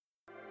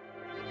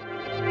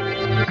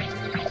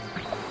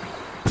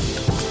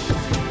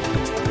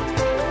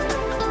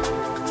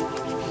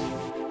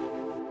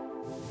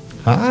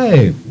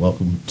Hi,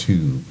 welcome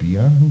to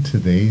Beyond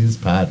Today's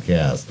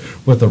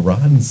podcast with the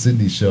Rod and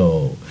Cindy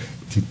Show.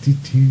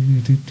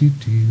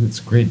 It's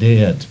a great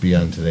day at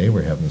Beyond Today.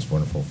 We're having this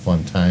wonderful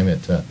fun time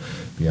at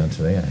Beyond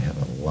Today. I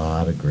have a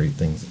lot of great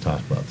things to talk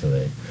about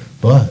today,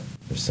 but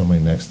there's somebody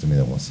next to me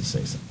that wants to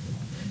say something.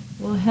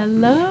 Well,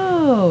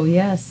 hello.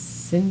 Yes,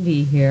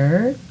 Cindy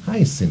here.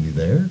 Hi, Cindy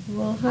there.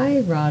 Well,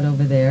 hi, Rod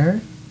over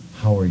there.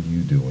 How are you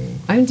doing?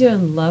 I'm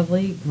doing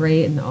lovely,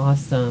 great, and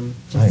awesome.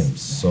 I am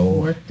so...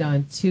 worked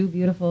on two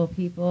beautiful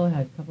people,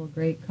 had a couple of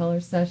great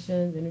color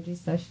sessions, energy Oh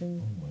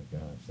sessions. my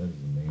gosh, that is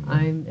amazing.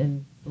 I'm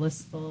in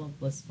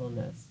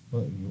blissfulness.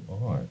 Well, you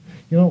are.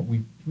 You know,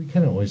 we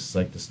kind of always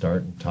like to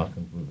start and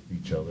talking with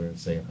each other and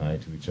saying hi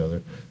to each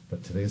other.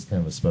 But today's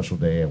kind of a special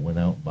day. I went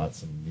out and bought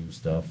some new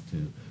stuff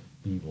to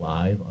be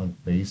live on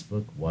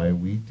Facebook while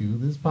we do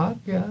this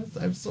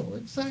podcast. I'm so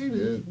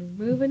excited.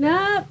 Moving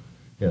up.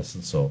 Yes,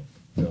 and so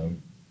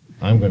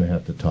I'm going to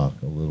have to talk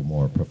a little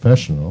more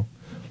professional,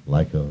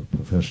 like a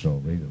professional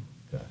radio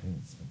guy. I'm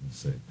going to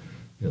say,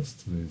 yes,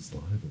 today's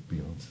live at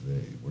Beyond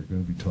Today. We're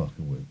going to be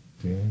talking with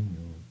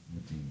Daniel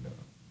Medina.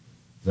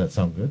 Does that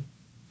sound good?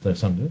 Does that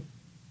sound good?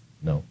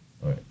 No?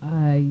 All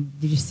right.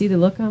 Did you see the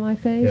look on my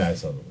face? Yeah, I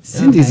saw the look.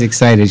 Cindy's Okay.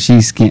 excited.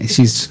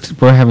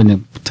 We're having to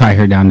tie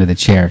her down to the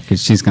chair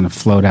because she's going to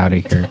float out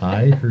of here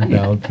Tie her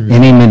down to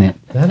any minute.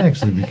 That'd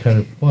actually be kind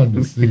of fun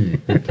to see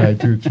her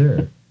tied to a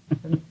chair.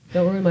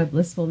 Don't ruin my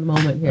blissful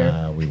moment here.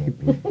 We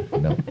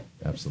won't. No,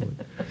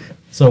 absolutely.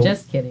 So,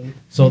 Just kidding.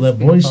 so He's that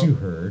voice beautiful. you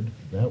heard,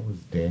 that was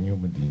Daniel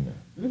Medina.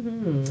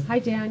 Hi,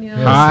 Daniel.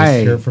 Yes, Hi.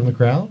 let's hear it from the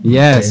crowd.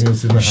 Yes.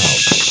 Daniel's in the house.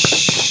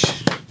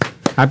 Shh.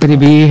 Happy to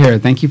be here.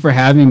 Thank you for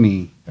having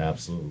me.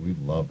 Absolutely,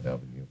 we love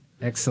having you.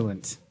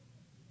 Excellent.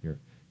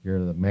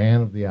 You're the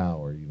man of the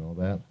hour. You know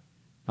that.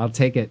 I'll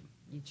take it.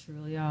 You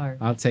truly are.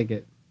 I'll take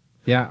it.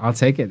 Yeah, I'll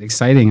take it.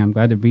 Exciting. I'm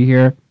glad to be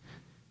here.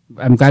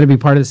 I'm glad to be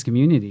part of this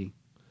community.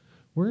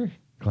 We're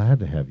glad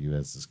to have you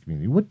as this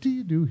community. What do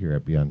you do here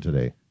at Beyond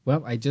Today?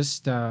 Well, I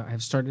just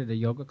have started a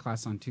yoga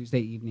class on Tuesday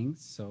evenings.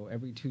 So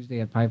every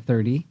Tuesday at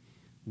 5:30,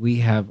 we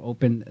have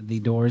opened the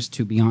doors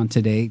to Beyond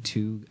Today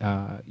to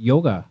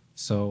yoga.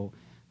 So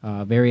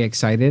very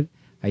excited.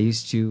 I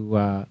used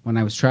to, when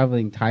I was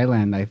traveling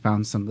Thailand, I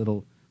found some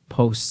little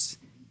posts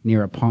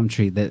near a palm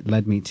tree that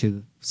led me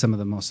to some of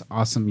the most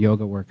awesome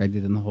yoga work I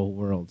did in the whole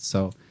world.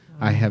 So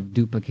I have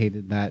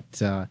duplicated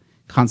that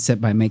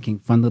concept by making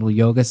fun little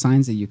yoga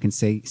signs that you can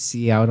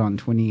see out on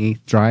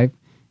 28th Drive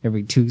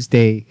every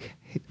Tuesday,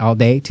 all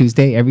day,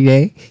 Tuesday, every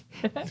day,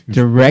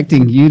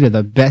 directing you to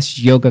the best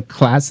yoga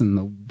class in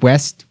the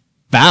West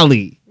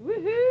Valley.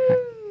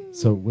 Woohoo!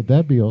 So would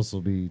that also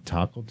be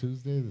Taco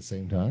Tuesday at the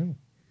same time?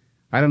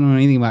 I don't know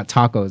anything about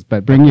tacos,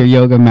 but bring your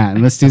yoga mat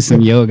and let's do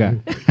some yoga.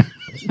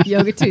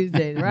 Yoga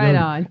Tuesdays, right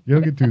on.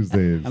 Yoga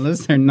Tuesdays.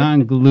 Unless they're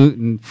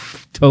non-gluten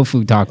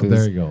tofu tacos.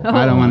 There you go.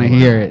 I don't want to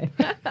hear it.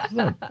 Isn't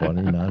that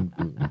funny?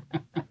 Non-gluten.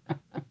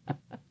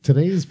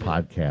 Today's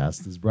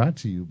podcast is brought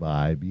to you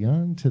by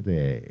Beyond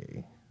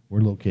Today.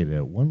 We're located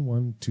at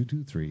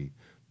 11223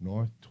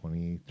 North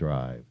 28th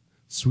Drive,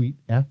 Suite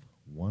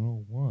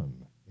F101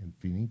 in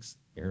Phoenix,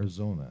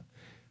 Arizona.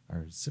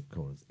 Our zip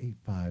code is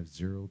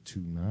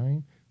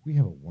 85029. We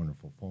have a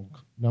wonderful phone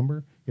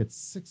number. It's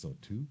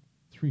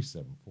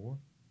 602-374-4926.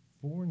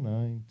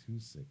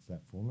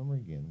 That phone number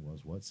again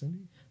was what,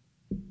 Cindy?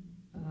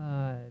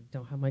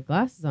 Don't have my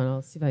glasses on.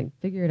 I'll see if I can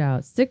figure it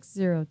out.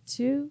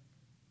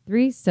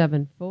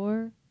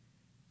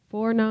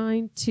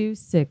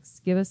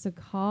 602-374-4926. Give us a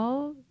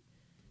call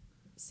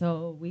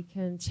so we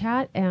can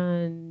chat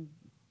and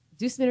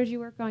do some energy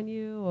work on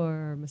you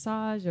or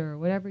massage or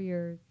whatever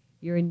you're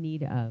in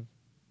need of.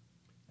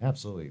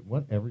 Absolutely.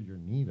 Whatever your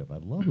need of. I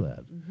love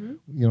that. Mm-hmm.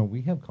 You know,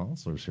 we have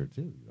counselors here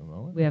too. You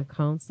know that? We have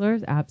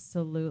counselors.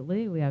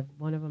 Absolutely. We have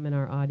one of them in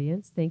our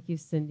audience. Thank you,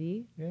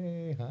 Cindy.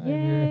 Yay. Hi.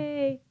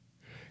 Yay.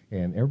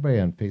 And everybody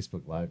on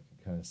Facebook Live can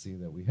kind of see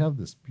that we have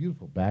this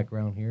beautiful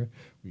background here.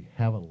 We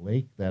have a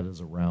lake that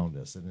is around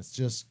us, and it's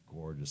just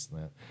gorgeous.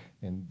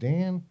 And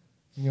Dan,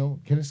 you know,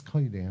 can I just call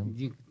you Dan?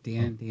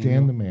 Dan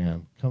Dan the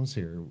man comes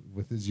here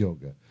with his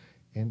yoga,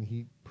 and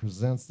he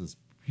presents this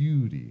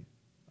beauty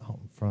out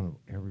in front of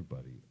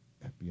everybody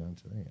at Beyond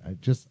Today.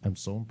 I'm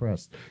so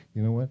impressed.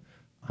 You know what?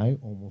 I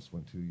almost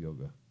went to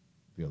yoga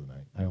the other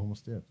night. I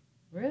almost did.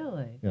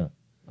 Really? Yeah.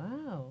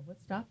 Wow. What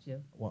stopped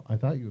you? Well, I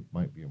thought you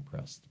might be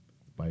impressed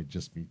by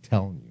just me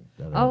telling you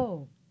that.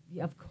 Oh,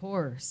 yeah, of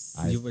course.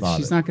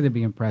 She's not going to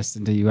be impressed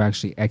until you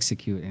actually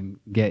execute and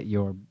get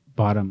your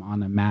bottom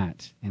on a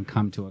mat and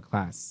come to a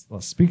class. Well,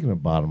 speaking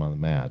of bottom on the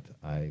mat,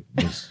 I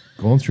was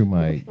going through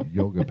my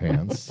yoga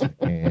pants,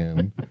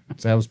 and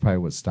that was probably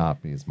what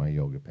stopped me is my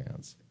yoga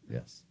pants.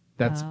 Yes.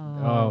 That's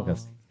Oh.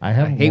 Yes. I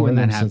haven't hate worn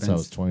when them that since I happens.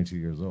 was 22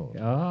 years old.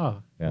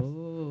 oh. Yes.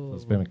 Ooh. So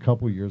it's been a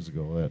couple years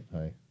ago that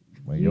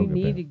my You yoga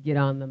need to pants. get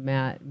on the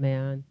mat,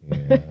 man.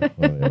 Yeah,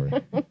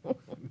 whatever.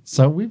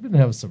 So we've been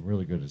having some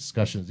really good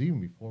discussions even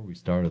before we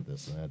started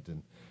this and that.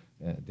 And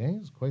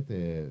Daniel's quite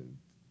the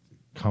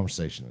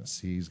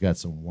conversationalist. He's got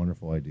some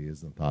wonderful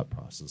ideas and thought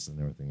process and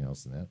everything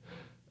else and that.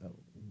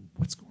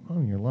 What's going on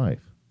in your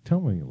life? Tell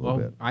me a little Well,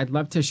 bit. I'd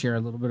love to share a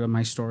little bit of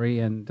my story.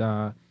 And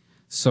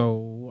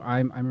so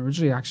I'm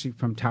originally actually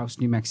from Taos,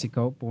 New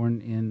Mexico,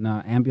 born in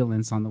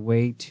ambulance on the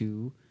way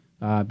to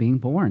being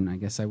born. I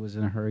guess I was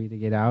in a hurry to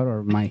get out,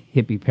 or my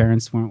hippie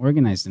parents weren't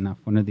organized enough,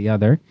 one or the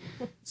other.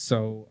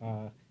 So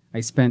I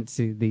spent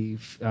the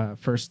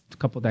first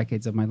couple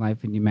decades of my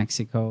life in New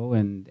Mexico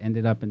and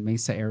ended up in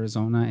Mesa,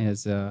 Arizona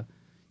as a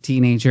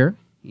teenager.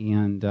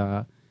 And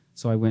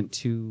so I went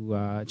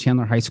to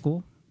Chandler High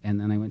School, and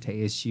then I went to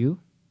ASU.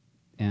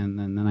 And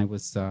then I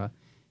was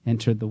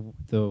entered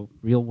the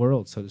real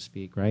world, so to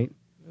speak, right?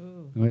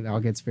 Ooh. It all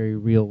gets very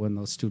real when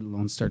those student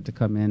loans start to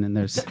come in, and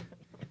there's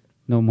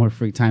no more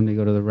free time to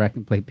go to the rec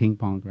and play ping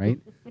pong, right?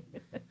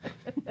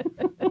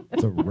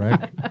 It's a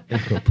wreck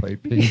and go play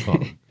ping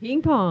pong.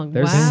 Ping pong.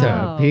 There's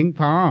wow. ping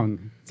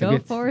pong. It's a Go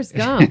good- Forrest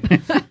Gump.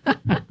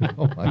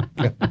 Oh my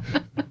god,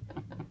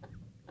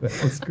 that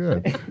was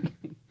good.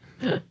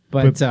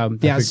 But I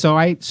yeah,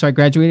 think- so I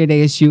graduated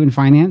ASU in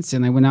finance,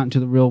 and I went out into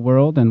the real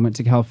world and went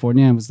to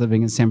California. I was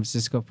living in San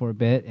Francisco for a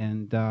bit,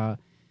 and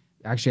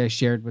actually I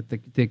shared with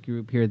the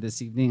group here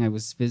this evening. I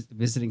was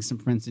visiting some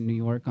friends in New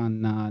York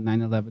on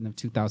 9/11 of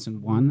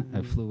 2001.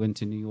 I flew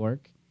into New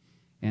York,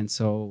 and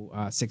so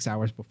 6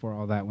 hours before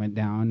all that went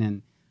down,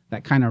 and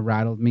that kind of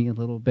rattled me a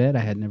little bit. I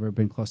had never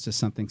been close to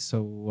something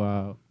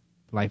so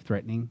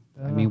life-threatening.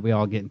 I mean, we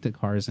all get into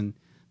cars, and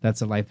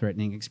that's a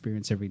life-threatening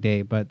experience every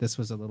day, but this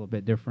was a little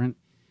bit different.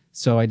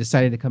 So I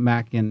decided to come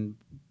back and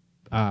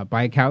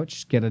buy a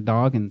couch, get a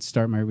dog, and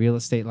start my real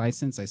estate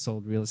license. I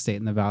sold real estate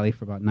in the Valley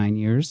for about 9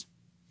 years.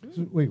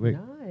 So, wait.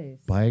 Nice.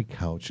 Buy a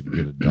couch and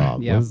get a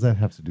dog. Yeah. What does that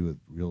have to do with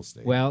real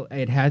estate? Well,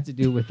 it had to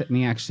do with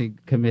me actually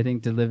committing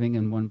to living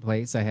in one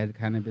place. I had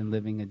kind of been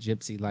living a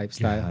gypsy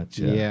lifestyle.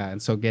 Gotcha. Yeah, and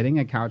so getting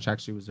a couch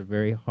actually was a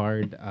very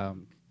hard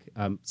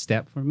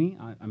step for me.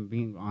 I'm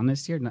being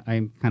honest here.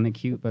 I'm kind of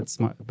cute, but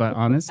smart, but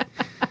honest.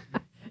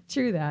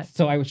 True that.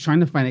 So I was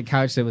trying to find a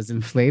couch that was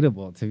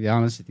inflatable, to be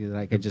honest with you, that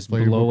I could just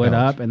Inflatable blow it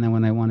couch. up, and then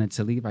when I wanted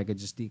to leave, I could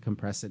just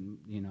decompress it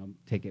and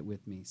take it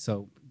with me.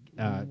 So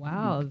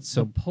Wow. so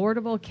So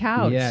portable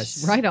couch.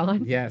 Yes. Right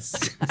on.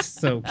 yes,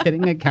 so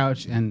getting a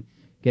couch and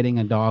getting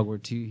a dog were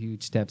two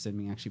huge steps in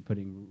me actually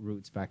putting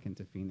roots back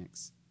into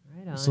Phoenix.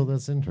 Right on. So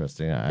that's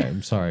interesting.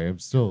 I'm sorry. I'm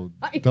still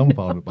I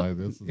dumbfounded by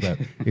this. Is that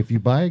if you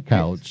buy a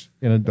couch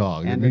and a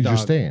dog, it And a means you're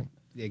dog. staying.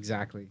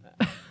 Exactly.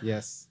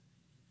 Yes,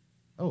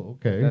 Oh,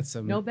 okay. that's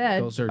No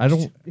bed. Those are I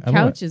don't. The I'm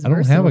couch not- is I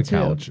don't have a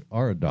versatile, too. couch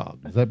or a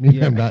dog. Does that mean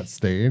Yeah. I'm not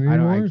staying I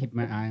anymore? don't. I keep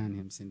my eye on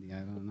him, Cindy. I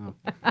don't know.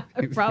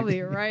 Probably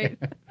you're right.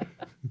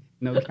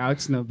 No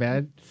couch, no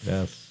bed.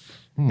 Yes.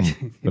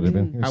 But I've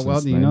been here How well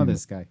since do you know 90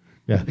 this guy?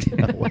 Yeah.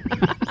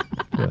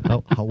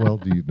 How well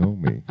do you know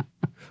me?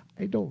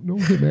 I don't know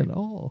him at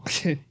all.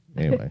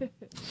 Anyway,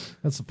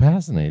 that's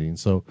fascinating.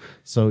 So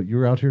you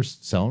were out here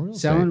selling real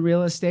estate. Selling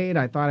real estate.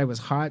 I thought I was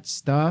hot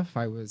stuff.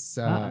 I was.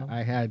 Uh-oh.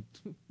 I had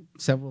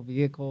several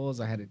vehicles.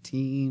 I had a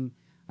team.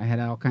 I had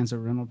all kinds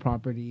of rental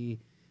property.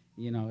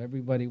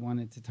 Everybody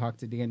wanted to talk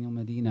to Daniel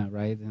Medina,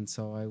 right? And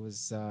so I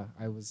was,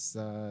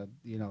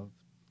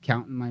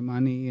 counting my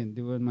money and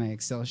doing my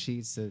Excel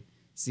sheets to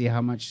see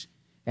how much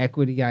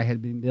equity I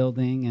had been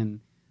building. And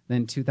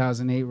then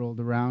 2008 rolled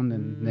around,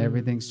 and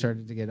everything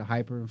started to get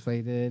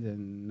hyperinflated,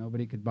 and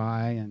nobody could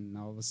buy. And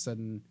all of a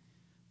sudden,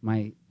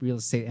 my real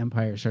estate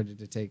empire started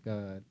to take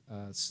a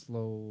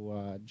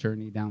slow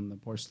journey down the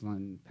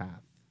porcelain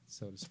path,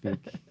 so to speak.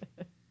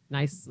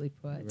 Nicely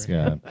put.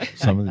 Yeah.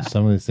 Some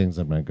of these things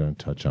I'm not going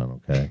to touch on.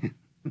 Okay.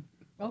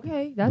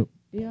 Okay. That.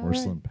 Yeah. all right.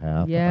 Porcelain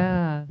path.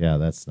 Yeah. Yeah.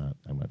 That's not.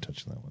 I'm not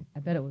touching that one. I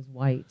bet it was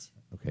white.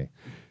 Okay.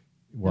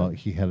 Well,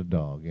 he had a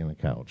dog and a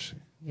couch,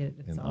 Yeah,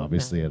 it's and all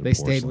obviously that had a They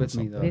stayed porcelain with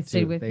me something. though. They stayed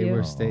too. with They you?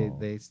 were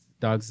Oh.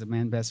 Dog's the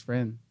man best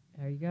friend.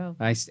 There you go.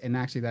 And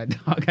actually that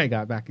dog I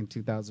got back in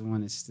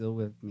 2001 is still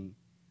with me.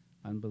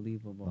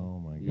 Unbelievable. Oh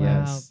my God.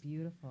 Yes. Wow.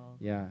 Beautiful.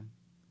 Yeah.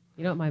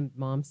 You know what my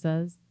mom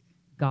says?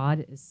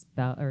 God is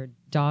spelled, or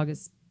dog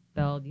is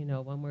spelled,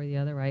 one way or the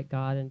other, right?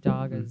 God and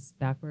dog Mhm. is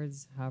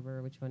backwards,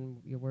 however, which one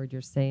your word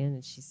you're saying.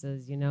 And she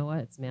says, you know what?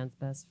 It's man's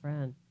best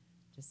friend.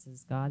 Just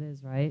as God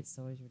is, right?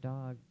 So is your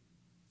dog.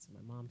 That's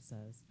what my mom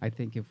says. I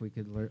think if we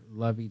could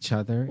love each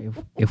other,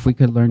 if we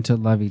could learn to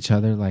love each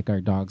other like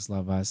our dogs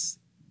love us,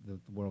 the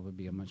world would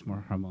be a much more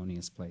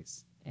harmonious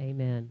place,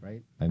 Amen.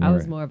 right? I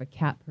was more of a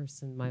cat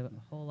person my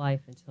whole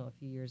life until a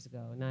few years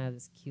ago. And I have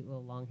this cute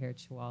little long-haired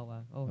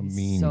chihuahua. Oh, A he's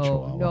mean so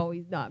chihuahua. No,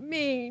 he's not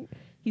mean.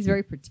 He's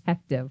very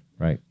protective.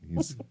 Right.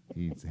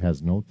 He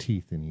has no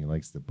teeth and he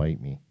likes to bite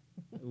me.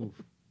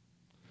 Oof.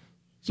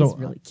 He's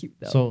really cute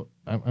though. So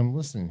I'm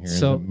listening here.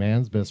 So- He's a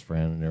man's best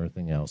friend and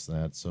everything else.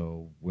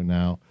 So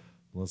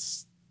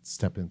let's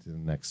step into the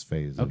next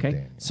phase. Of Okay.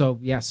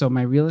 Daniel. So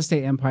my real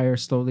estate empire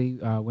slowly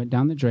went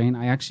down the drain.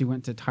 I actually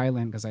went to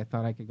Thailand because I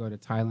thought I could go to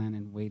Thailand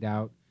and wait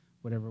out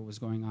whatever was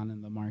going on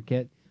in the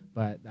market.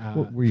 But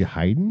What, were you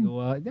hiding?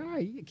 well, yeah,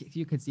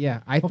 you could.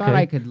 Yeah, I thought Okay.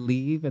 I could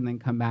leave and then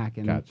come back,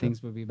 and Gotcha.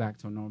 things would be back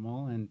to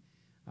normal. And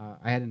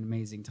I had an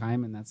amazing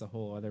time, and that's a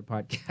whole other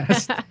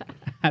podcast.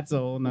 That's a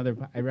whole nother.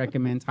 I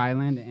recommend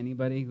Thailand to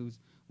anybody who's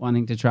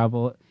wanting to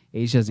travel.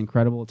 Asia is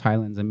incredible.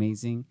 Thailand's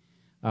amazing.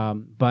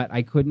 But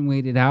I couldn't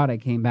wait it out. I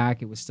came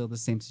back. It was still the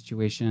same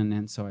situation.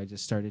 And so I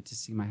just started to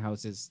see my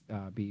houses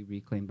be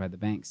reclaimed by the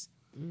banks.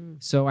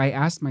 So I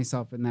asked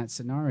myself in that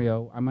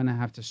scenario, I'm going to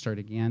have to start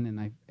again.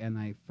 And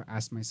I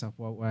asked myself,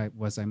 what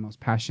was I most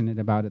passionate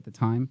about at the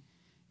time?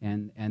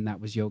 And that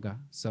was yoga.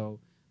 So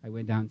I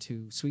went down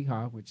to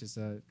Suiha, which is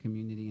a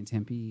community in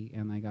Tempe,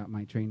 and I got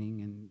my training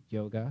in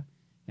yoga.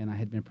 And I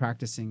had been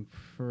practicing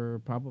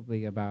for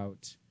probably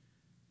about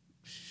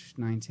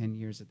 9-10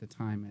 years at the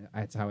time.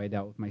 That's how I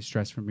dealt with my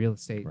stress from real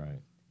estate.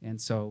 Right. And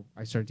so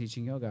I started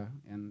teaching yoga,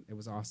 and it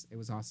was awesome. It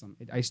was awesome.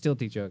 I still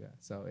teach yoga,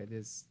 so it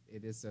is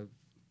a.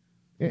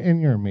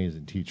 And you're an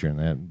amazing teacher in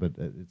that. But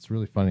it's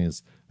really funny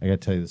is I got to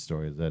tell you the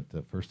story is that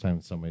the first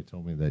time somebody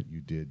told me that you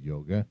did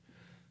yoga,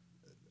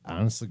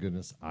 honest to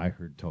goodness, I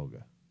heard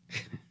toga.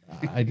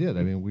 I did.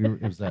 I mean, we were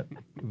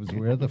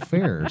at the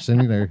fair.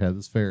 Cindy and I had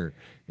this fair,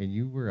 and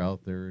you were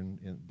out there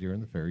and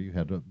during the fair. You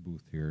had a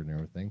booth here and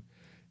everything,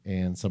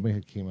 and somebody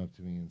had came up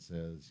to me and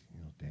says,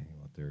 Daniel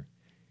out there,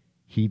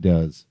 he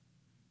does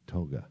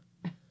toga.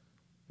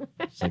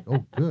 It's like,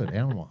 oh, good,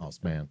 Animal House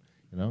man.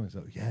 He's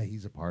like, yeah,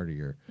 he's a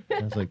partier.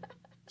 And I was like,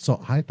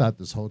 so I thought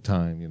this whole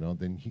time,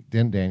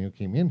 then Daniel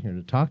came in here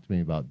to talk to me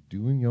about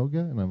doing yoga,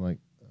 and I'm like,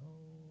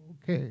 oh,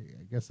 okay,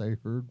 I guess I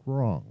heard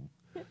wrong.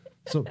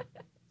 So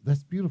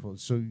that's beautiful.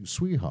 So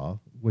SWIHA,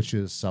 which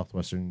is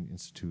Southwestern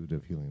Institute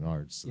of Healing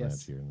Arts, Yes.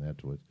 that's here in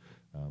that with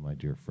my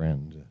dear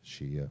friend,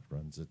 she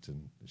runs it,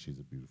 and she's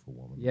a beautiful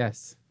woman.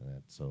 Yes. And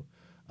that, so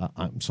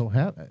I'm so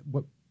happy.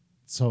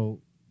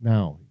 So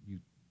now you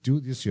do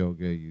this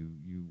yoga, you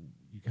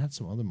got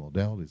some other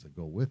modalities that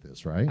go with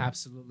this, right?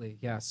 Absolutely,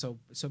 yeah. So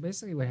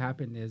basically, what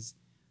happened is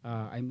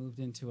I moved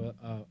into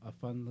a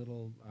fun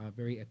little,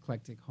 very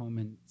eclectic home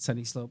in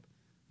Sunny Slope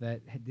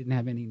that didn't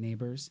have any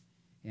neighbors,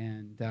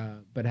 and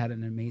but had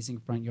an amazing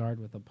front yard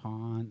with a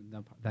pond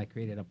that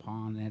created a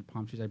pond and had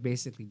palm trees. I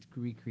basically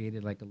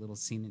recreated like a little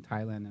scene in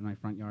Thailand in my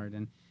front yard,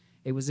 and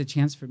it was a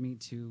chance for me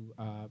to.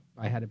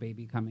 I had a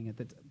baby coming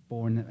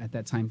born at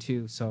that time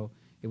too, so.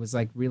 It was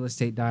like real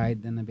estate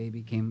died, then the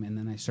baby came, and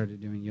then I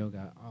started doing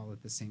yoga all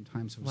at the same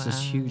time. So it was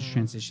this huge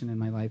transition in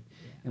my life.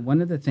 Yeah. And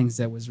one of the things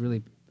that was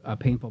really a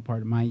painful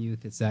part of my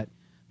youth is that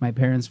my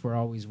parents were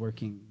always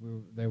working.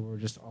 They were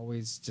just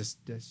always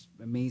just this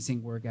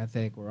amazing work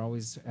ethic. We're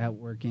always out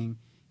working.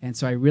 And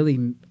so I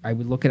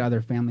would look at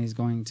other families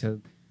going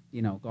to,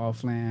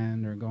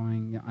 Golfland or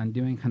going on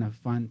doing kind of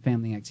fun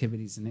family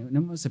activities. And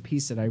it was a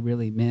piece that I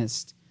really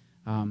missed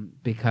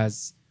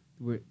because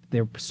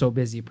they're so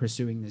busy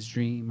pursuing this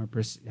dream or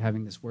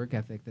having this work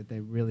ethic that they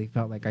really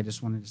felt like I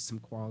just wanted some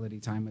quality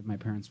time with my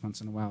parents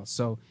once in a while.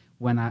 So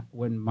when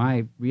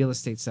my real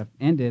estate stuff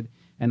ended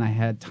and I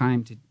had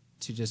time to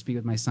just be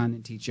with my son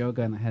and teach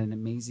yoga, and I had an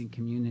amazing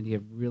community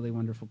of really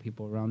wonderful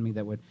people around me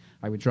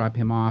I would drop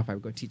him off, I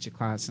would go teach a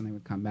class, and I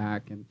would come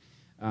back. And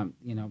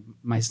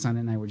my son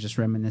and I were just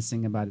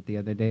reminiscing about it the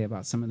other day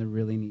about some of the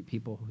really neat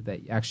people that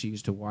actually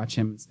used to watch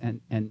him,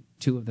 and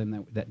two of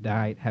them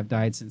that have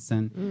died since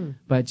then.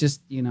 But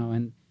just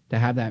and to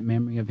have that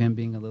memory of him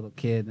being a little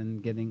kid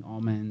and getting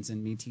almonds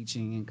and me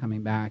teaching and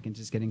coming back and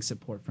just getting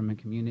support from a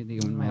community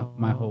when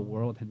my whole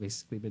world had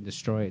basically been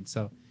destroyed.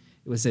 So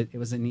it was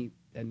a neat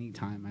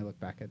time. I look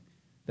back at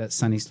that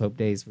Sunny Slope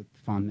days with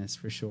fondness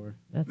for sure.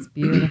 That's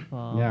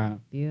beautiful. Yeah,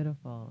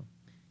 beautiful.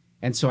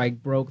 And so I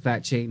broke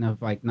that chain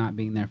of like not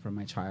being there for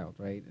my child,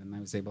 right? And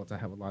I was able to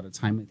have a lot of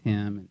time with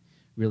him and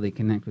really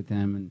connect with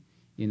him. And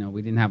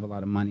we didn't have a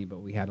lot of money, but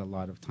we had a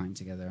lot of time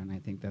together. And I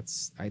think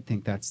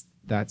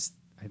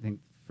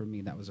for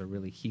me that was a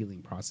really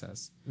healing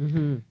process.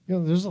 Mm-hmm.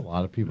 There's a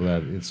lot of people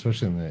that,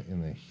 especially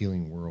in the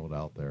healing world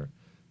out there,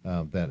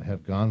 that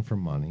have gone from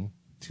money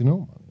to no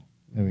money.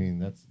 I mean,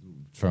 that's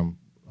from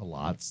a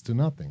lots to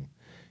nothing,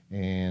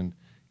 and.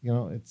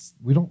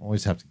 We don't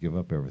always have to give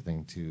up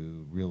everything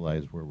to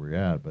realize where we're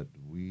at, but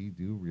we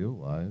do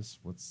realize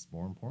what's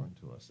more important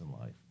to us in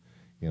life,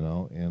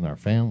 and our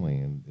family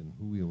and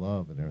who we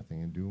love and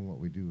everything, and doing what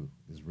we do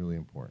is really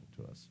important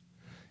to us.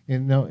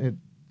 And now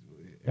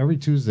every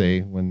Tuesday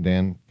when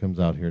Dan comes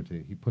out here,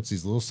 he puts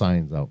these little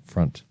signs out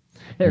front.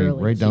 They're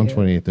really right down cute.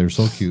 28th. They're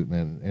so cute,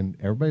 and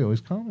everybody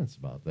always comments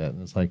about that.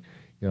 And it's like,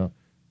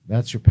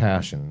 that's your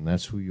passion, and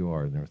that's who you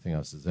are, and everything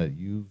else is that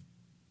you've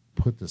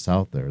put this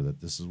out there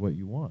that this is what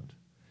you want,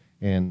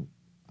 and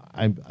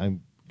I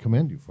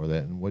commend you for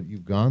that, and what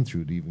you've gone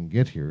through to even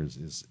get here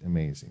is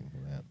amazing.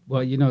 That.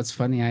 Well, it's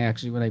funny. I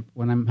actually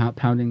when I'm out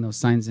pounding those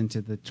signs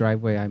into the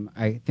driveway,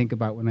 I think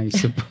about when I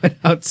used to put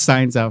out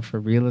signs out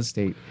for real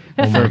estate,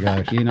 Oh my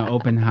gosh,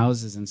 open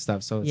houses and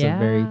stuff. So it's a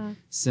very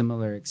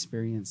similar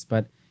experience.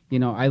 But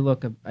I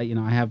look, I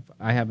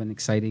have an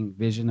exciting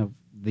vision of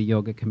the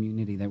yoga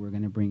community that we're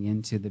going to bring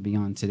into the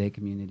Beyond Today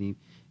community.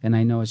 And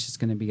I know it's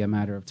just going to be a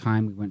matter of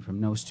time. We went from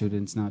no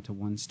students now to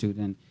one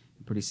student.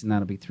 Pretty soon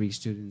that'll be 3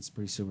 students.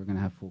 Pretty soon we're going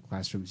to have full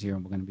classrooms here,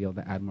 and we're going to be able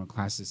to add more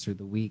classes through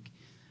the week.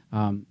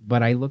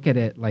 But I look at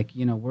it like,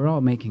 we're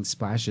all making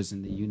splashes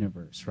in the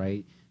universe,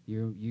 right?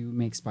 You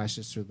make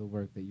splashes through the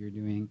work that you're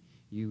doing.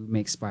 You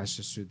make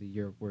splashes through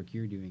your work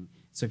you're doing.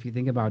 So if you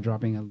think about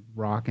dropping a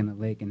rock in a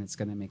lake and it's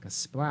going to make a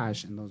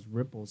splash, and those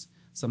ripples,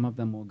 some of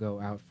them will go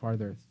out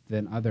farther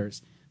than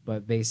others,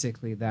 but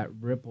basically that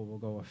ripple will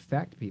go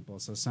affect people.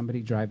 So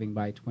somebody driving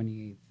by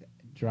 28th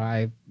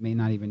Drive may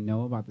not even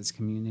know about this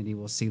community,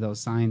 will see those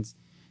signs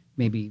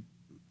maybe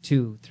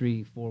 2,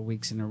 3, 4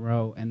 weeks in a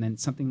row, and then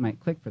something might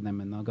click for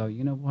them, and they'll go,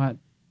 you know what?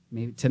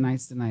 Maybe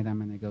tonight's the night I'm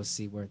going to go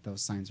see where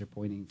those signs are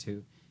pointing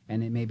to.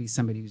 And it may be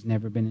somebody who's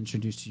never been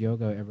introduced to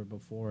yoga ever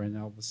before, and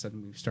all of a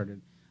sudden we've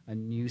started a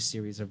new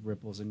series of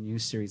ripples, a new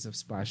series of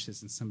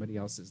splashes in somebody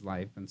else's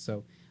life. And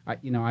so,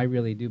 I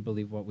really do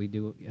believe what we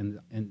do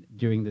and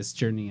during this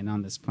journey and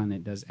on this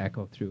planet does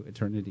echo through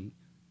eternity.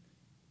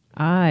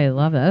 I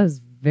love it. That was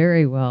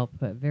very well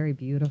put, very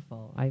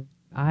beautiful.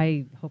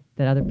 I hope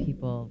that other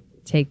people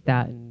take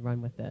that and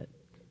run with it.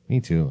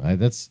 Me too.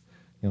 That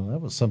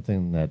was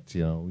something that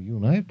you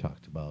and I have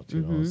talked about.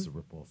 Is the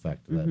ripple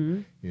effect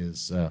that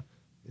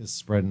is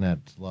spreading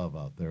that love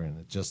out there, and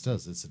it just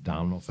does. It's a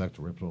domino effect,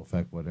 a ripple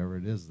effect, whatever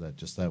it is.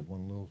 That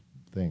one little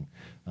thing,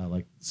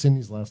 like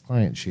Cindy's last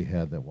client she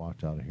had that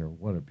walked out of here.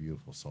 What a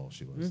beautiful soul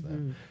she was.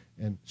 That,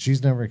 and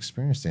she's never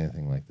experienced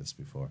anything like this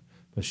before.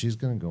 But she's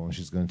going to go and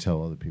she's going to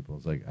tell other people.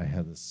 It's like, I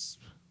had this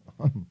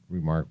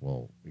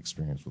remarkable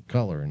experience with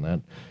color and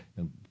that,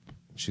 and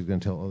she's going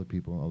to tell other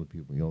people, and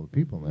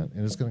that,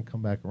 and it's going to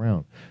come back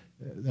around.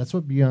 That's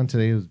what Beyond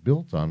Today is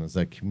built on, is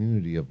that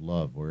community of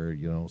love where,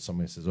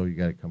 somebody says, oh, you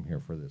got to come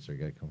here for this, or you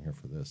got to come here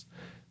for this.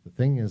 The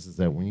thing is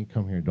that when you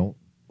come here, don't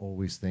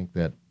always think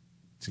that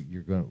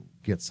you're going to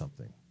get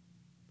something.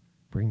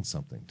 Bring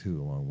something,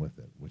 too, along with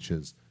it, which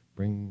is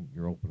bring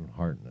your open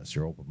heartedness,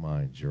 your open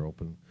minds,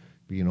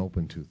 being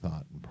open to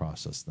thought and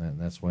process that.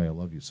 And that's why I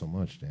love you so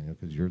much, Daniel,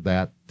 because you're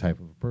that type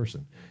of a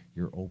person.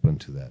 You're open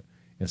to that.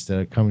 Instead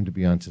of coming to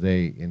Beyond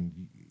Today,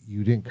 and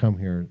you didn't come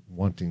here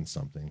wanting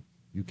something,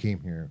 you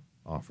came here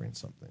offering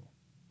something.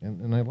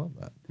 And I love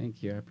that.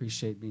 Thank you. I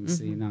appreciate being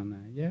seen on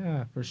that.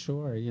 Yeah, for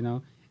sure.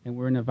 And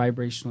we're in a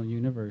vibrational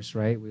universe,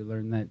 right? We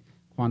learned that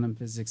quantum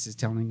physics is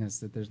telling us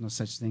that there's no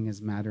such thing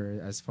as matter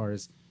as far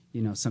as,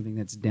 something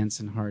that's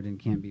dense and hard and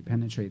can't be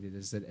penetrated,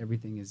 is that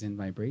everything is in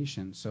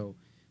vibration. So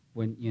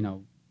when,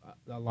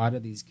 a lot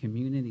of these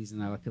communities,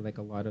 and I feel like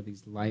a lot of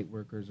these light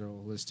workers or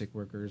holistic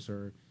workers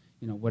or,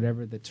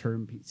 whatever the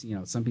term,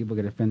 some people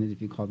get offended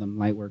if you call them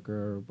light worker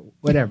or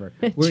whatever.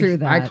 True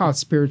that. I call it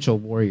spiritual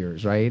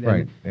warriors, right?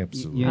 Right, and,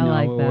 absolutely. I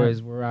like that.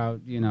 whereas we're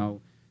out,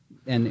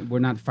 and we're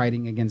not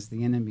fighting against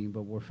the enemy,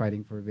 but we're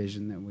fighting for a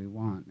vision that we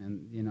want.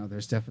 And,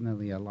 there's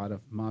definitely a lot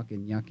of muck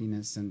and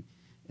yuckiness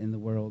in the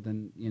world,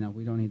 and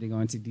we don't need to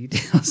go into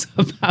details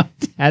about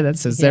that.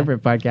 That's a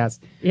separate podcast.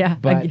 Yeah,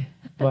 but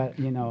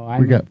we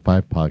got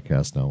 5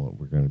 podcasts now that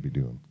we're going to be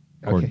doing,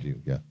 according to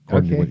you. Yeah,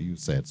 according to what you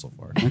said so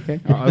far. Okay.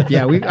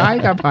 Yeah, I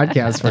got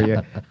podcasts for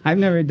you. I've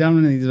never done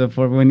one of these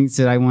before. When he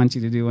said I want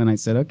you to do one, I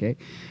said okay.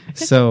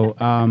 So,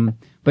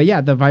 but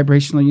yeah, the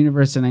vibrational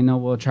universe, and I know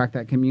we'll attract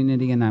that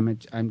community, and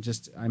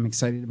I'm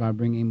excited about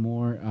bringing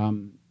more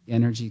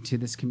energy to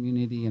this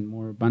community and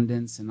more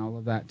abundance and all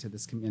of that to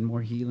this and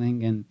more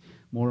healing and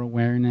more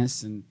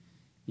awareness and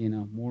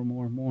more.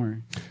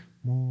 More.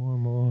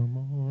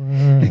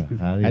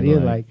 How do you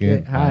like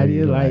it? How do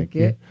you like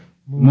it?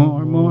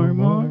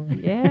 More.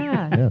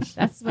 Yeah, Yes.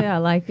 that's the way I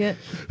like it.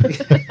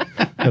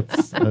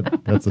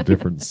 That's a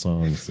different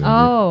song, Cindy.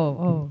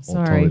 Oh,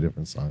 sorry. Totally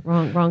different song.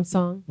 Wrong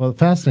song. Well, the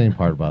fascinating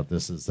part about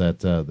this is that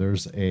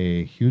there's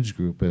a huge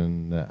group,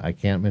 and I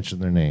can't mention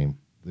their name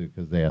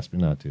because they asked me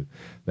not to,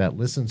 that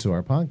listens to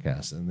our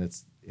podcast. And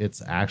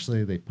it's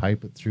actually, they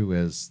pipe it through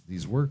as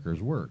these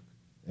workers work.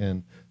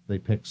 And they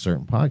pick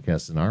certain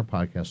podcasts, and our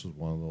podcast was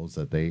one of those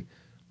that they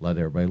let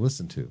everybody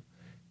listen to.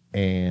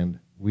 And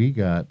we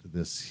got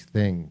this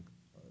thing,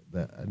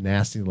 a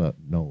nasty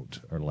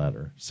note or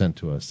letter sent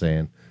to us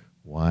saying,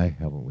 why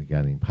haven't we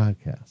got any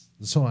podcasts?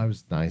 And so I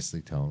was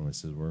nicely telling them, I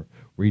said, we're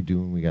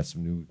redoing, we got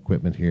some new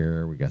equipment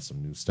here, we got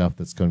some new stuff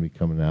that's going to be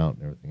coming out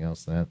and everything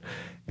else. And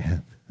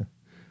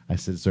I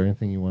said, is there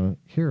anything you want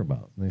to hear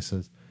about? And they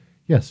says,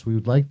 yes, we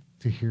would like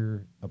to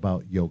hear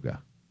about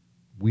yoga.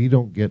 We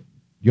don't get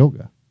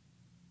yoga.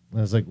 And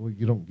I was like, well,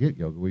 you don't get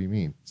yoga. What do you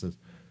mean? It says,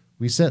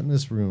 we sit in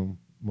this room.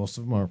 Most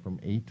of them are from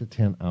 8 to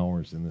 10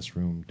 hours in this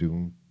room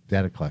doing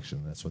data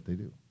collection. That's what they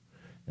do.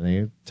 And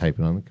they type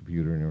it on the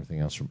computer and everything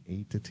else from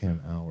 8 to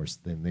 10 hours.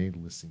 Then they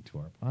listen to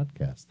our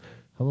podcast.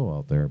 Hello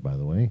out there, by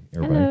the way.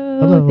 Everybody.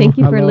 Hello. Thank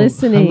you for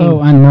listening.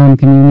 Hello, unknown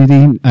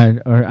community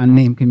or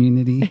unnamed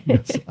community.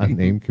 Yes,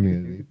 unnamed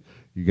community.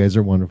 You guys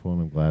are wonderful,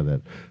 and I'm glad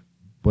that.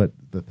 But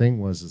the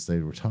thing is they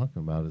were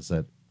talking about is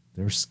that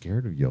they're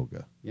scared of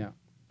yoga. Yeah.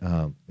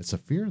 It's a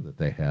fear that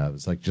they have.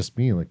 It's like just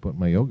me, like putting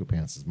my yoga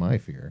pants is my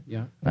fear.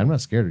 Yeah. I'm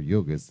not scared of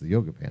yoga. It's the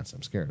yoga pants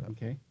I'm scared of.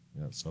 Okay.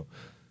 So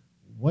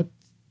what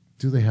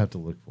do they have to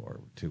look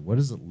forward to? What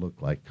does it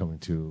look like coming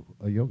to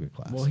a yoga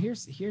class? Well,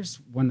 here's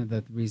one of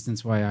the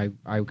reasons why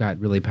I got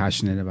really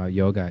passionate about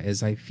yoga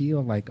is I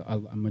feel like a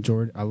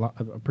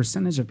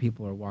percentage of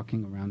people are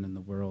walking around in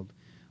the world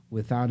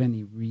without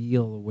any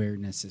real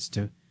awareness as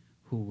to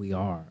who we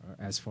are,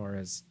 as far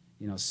as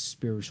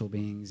spiritual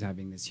beings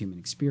having this human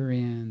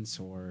experience,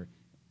 or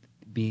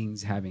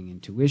beings having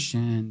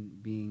intuition,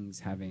 beings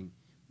having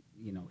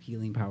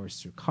healing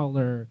powers through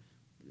color.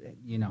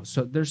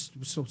 So there's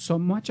so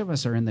much of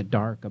us are in the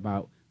dark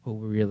about who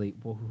we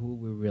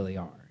really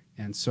are.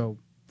 And so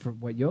for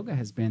what yoga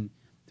has been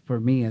for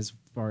me, as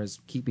far as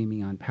keeping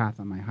me on path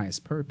on my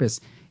highest purpose,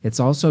 it's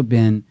also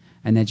been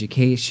an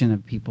education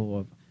of people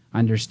of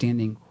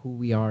understanding who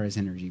we are as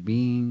energy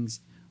beings,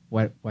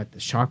 what the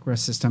chakra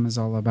system is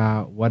all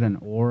about, what an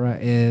aura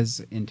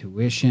is,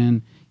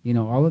 intuition,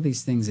 all of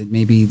these things that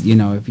maybe,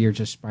 if you're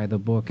just by the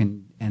book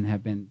and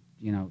have been,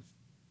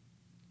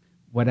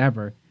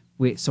 whatever.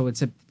 So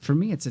for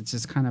me, it's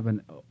just kind of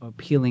a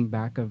peeling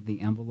back of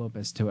the envelope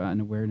as to an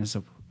awareness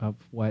of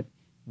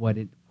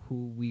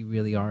who we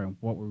really are and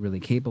what we're really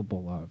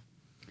capable of.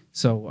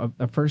 So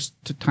a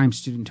first-time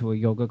student to a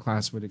yoga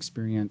class would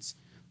experience,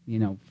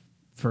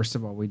 first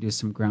of all, we do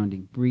some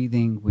grounding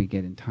breathing. We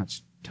get in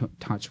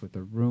touch with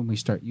the room. We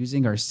start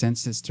using our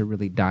senses to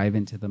really dive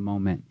into the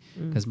moment,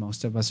 because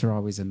most of us are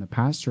always in the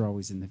past or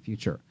always in the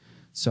future.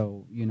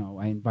 So,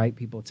 I invite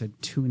people to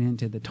tune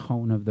into the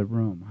tone of the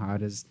room. How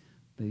does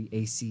the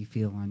AC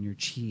feel on your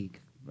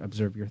cheek?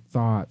 Observe your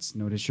thoughts.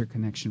 Notice your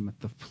connection with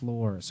the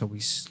floor. So we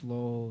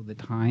slow the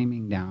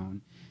timing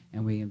down,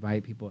 and we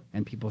invite people,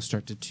 and people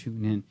start to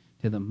tune in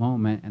to the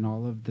moment, and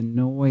all of the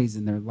noise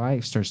in their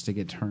life starts to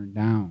get turned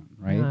down,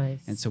 right? Nice.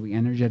 And so we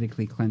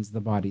energetically cleanse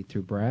the body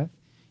through breath.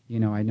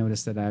 I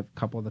noticed that a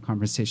couple of the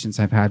conversations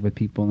I've had with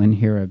people in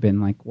here have been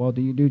like, well,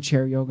 do you do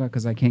chair yoga?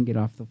 Because I can't get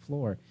off the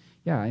floor.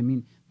 Yeah, I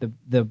mean,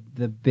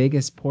 the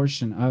biggest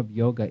portion of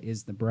yoga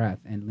is the breath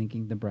and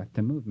linking the breath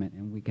to movement.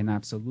 And we can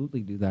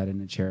absolutely do that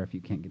in a chair if you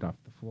can't get off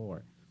the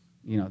floor.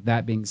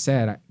 That being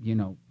said,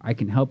 I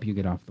can help you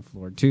get off the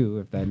floor too,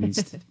 if that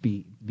needs to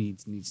be. You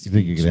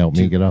think you can help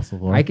me get off the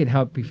floor? I could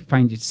help you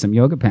find you some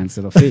yoga pants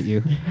that'll fit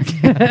you.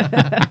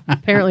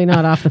 Apparently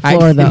not off the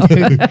floor, though.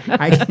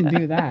 I can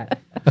do that.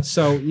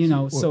 So,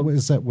 so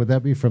is that? Would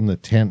that be from the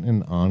tent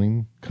and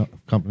awning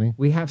company?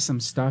 We have some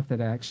stuff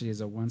that actually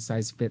is a one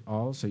size fit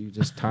all. So you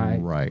just tie.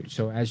 Right.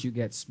 So as you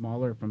get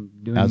smaller from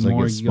doing As I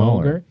more get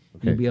smaller, yoga,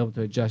 okay. you'll be able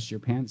to adjust your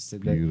pants to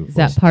that. Beautiful. Is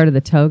that part of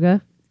the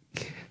toga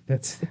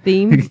That's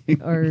theme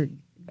or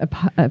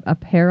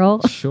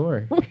apparel?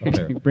 sure.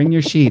 Apparel. Bring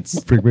your sheets.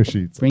 Bring my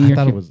sheets. Bring I your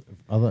thought ki- it was.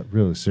 I thought,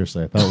 really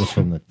seriously, I thought it was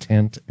from the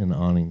tent and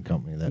awning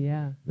company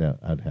Yeah. that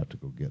I'd have to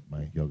go get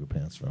my yoga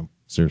pants from.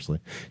 Seriously.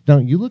 Now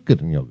you look good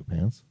in yoga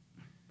pants.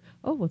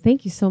 Oh, well,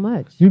 thank you so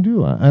much. You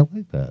do. I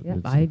like that. Yep,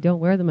 It's- I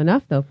don't wear them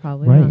enough, though,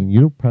 probably. right, huh? and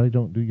you probably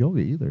don't do yoga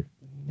either.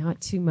 Not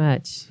too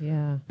much,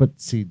 yeah. But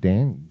see,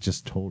 Dan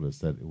just told us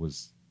that it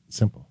was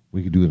simple.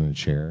 We could do it in a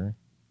chair.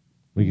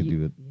 We could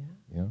do it. Yeah.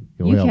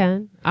 Yeah, You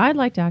can. I'd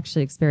like to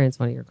actually experience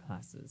one of your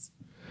classes.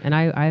 And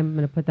I'm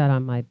going to put that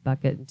on my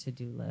bucket and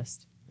to-do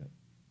list.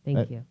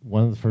 Thank you.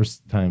 One of the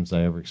first times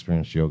I ever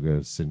experienced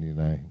yoga, Cindy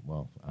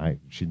and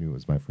she knew it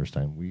was my first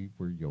time. We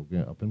were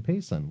yoga up in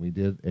Payson. We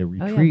did a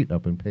retreat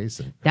up in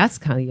Payson. That's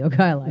kind of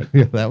yoga I like.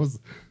 Yeah,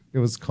 it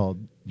was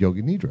called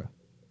Yoga Nidra.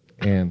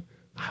 And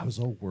I was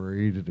all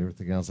worried and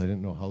everything else. I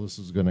didn't know how this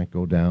was going to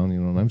go down,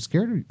 and I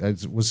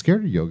was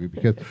scared of yoga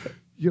because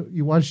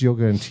you watch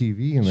yoga on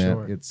TV and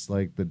Sure. that it's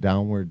like the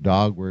downward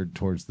dogward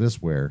towards this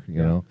where,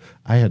 you know,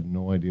 I had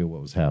no idea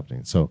what was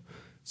happening. So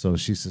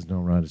she says, no,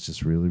 Rod, it's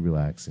just really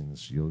relaxing.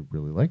 You'll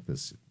really like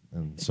this.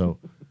 And so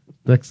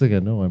next thing I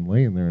know, I'm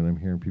laying there and I'm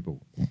hearing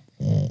people.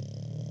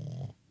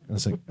 And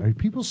it's like, are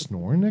people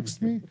snoring next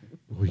to me?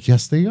 Well,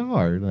 yes, they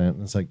are.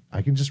 And it's like,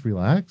 I can just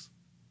relax.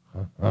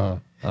 I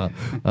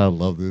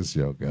love this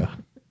yoga.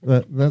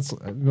 That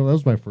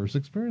was my first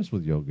experience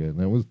with yoga,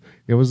 and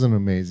it was an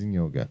amazing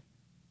yoga.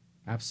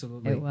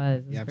 Absolutely. It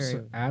was. It was Yeah,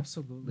 very-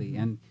 absolutely.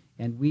 And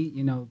we,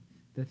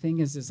 the thing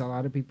is a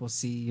lot of people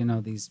see,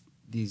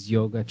 these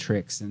yoga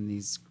tricks and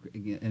these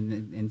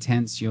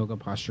intense yoga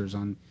postures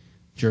on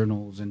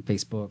journals and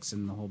Facebooks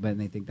and the whole bit, and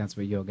they think that's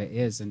what yoga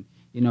is. And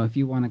if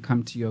you want to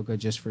come to yoga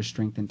just for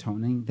strength and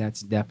toning,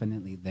 that's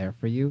definitely there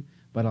for you.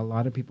 But a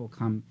lot of people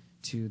come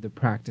to the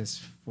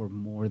practice for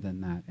more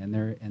than that, and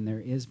there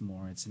is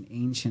more. It's an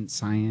ancient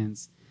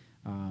science.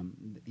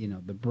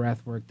 The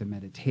breath work, the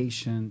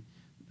meditation,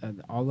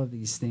 all of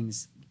these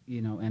things.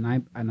 And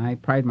I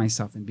pride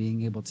myself in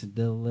being able to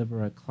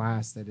deliver a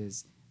class that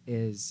is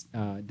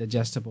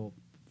digestible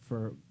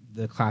for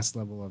the class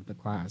level of the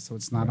class. So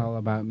it's not all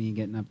about me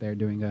getting up there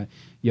doing a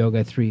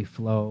yoga 3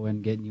 flow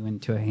and getting you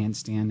into a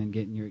handstand and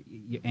getting your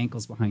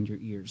ankles behind your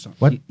ears.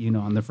 What?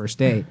 On the first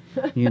day,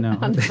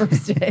 On the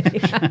first day.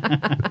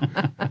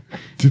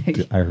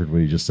 I heard what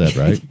you just said,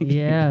 right?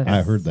 Yes.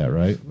 I heard that,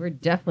 right? We're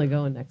definitely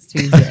going next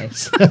Tuesday.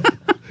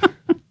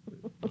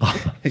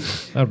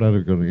 I'm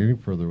not going any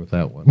further with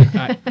that one.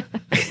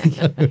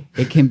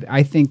 it can.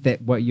 I think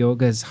that what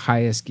yoga's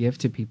highest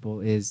gift to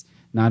people is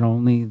not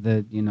only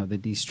the the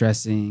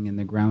de-stressing and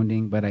the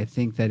grounding, but I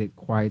think that it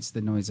quiets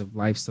the noise of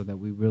life so that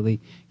we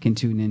really can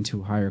tune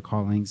into higher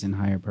callings and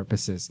higher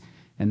purposes.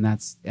 And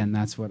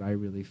that's what I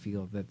really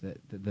feel that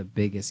the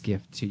biggest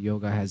gift to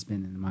yoga has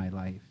been in my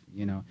life.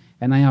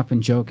 And I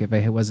often joke, if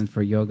it wasn't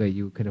for yoga,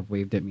 you could have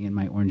waved at me in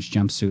my orange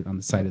jumpsuit on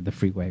the side of the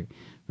freeway,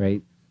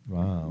 right?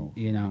 Wow.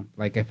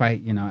 Like if I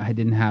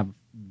didn't have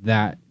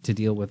that to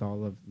deal with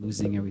all of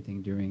losing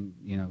everything during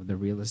the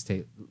real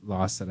estate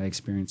loss that I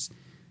experienced,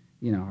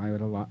 I'd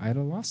have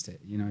lost it.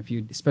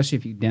 Especially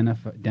if you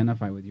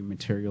identify with your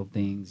material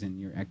things and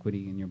your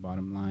equity and your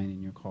bottom line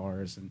and your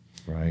cars and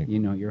Right.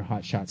 your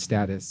hot shot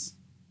status.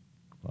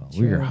 Well,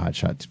 Sure. you're a hot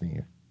shot to me.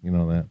 You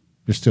know that?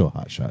 You're still a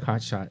hot shot.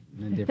 Hot shot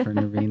in a different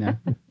arena,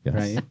 Yes.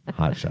 right?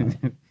 Hot shot.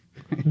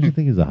 What do you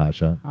think is a hot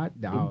shot?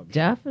 Hot dog.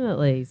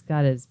 Definitely. He's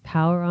got his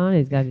power on.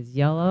 He's got his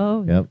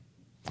yellow. Yep.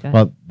 He's got-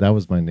 Well, that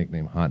was my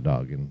nickname, Hot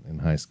Dog, in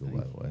high school,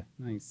 by the way.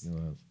 Nice. You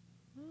know,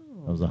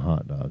 oh. I was a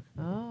hot dog.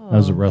 Oh. I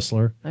was a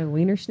wrestler. Like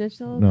Wiener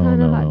Schnitzel No, kind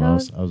no, of hot no.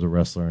 dog? I was a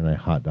wrestler, and I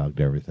hot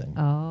dogged everything.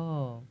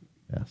 Oh.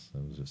 Yes,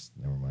 it was just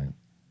never mind.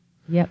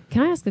 Yep.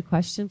 Can I ask a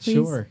question, please?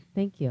 Sure.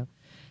 Thank you.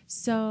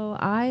 So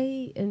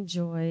I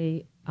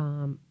enjoy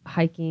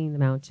hiking the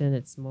mountain.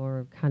 It's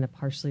more kind of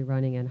partially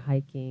running and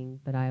hiking,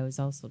 but I was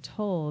also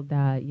told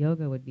that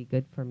yoga would be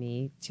good for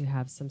me to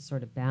have some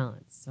sort of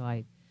balance. So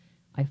I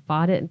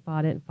fought it and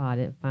fought it and fought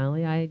it.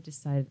 Finally, I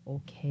decided,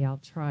 okay, I'll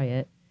try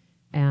it.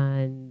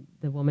 And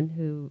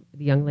the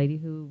young lady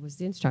who was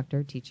the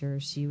instructor, teacher,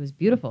 she was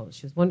beautiful.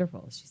 She was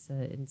wonderful. She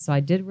said, and so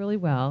I did really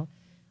well.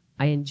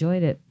 I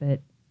enjoyed it,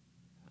 but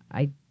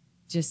I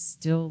just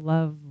still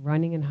love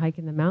running and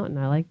hiking the mountain.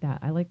 I like that.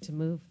 I like to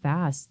move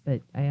fast,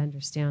 but I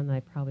understand that I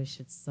probably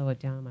should slow it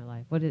down in my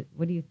life. What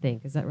do you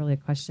think? Is that really a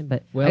question?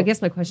 But Well- I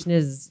guess my question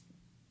is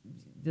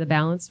the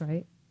balance,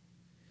 right?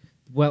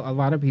 Well, a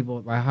lot of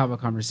people, I have a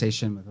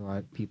conversation with a lot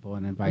of people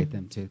and invite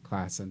them to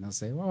class, and they'll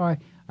say, well,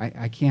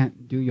 I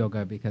can't do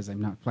yoga because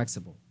I'm not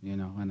flexible,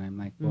 and I'm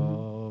like,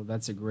 well,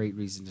 that's a great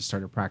reason to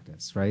start a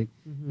practice, right?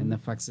 And the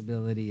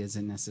flexibility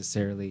isn't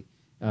necessarily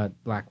a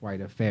black-white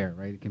affair,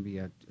 right? It can be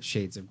a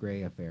shades of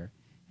gray affair,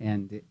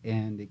 and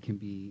it can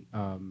be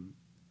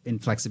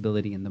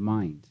inflexibility in the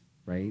mind,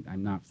 right?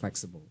 I'm not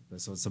flexible.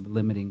 So it's a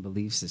limiting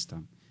belief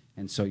system.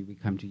 And so we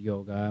come to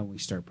yoga and we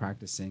start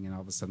practicing, and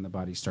all of a sudden the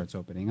body starts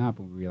opening up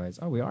and we realize,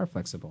 oh, we are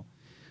flexible.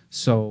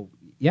 So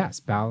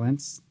yes,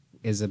 balance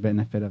is a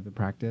benefit of the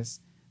practice.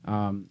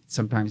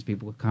 Sometimes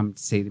people come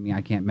to say to me,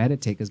 I can't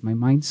meditate because my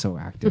mind's so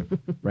active,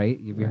 right?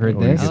 Have you heard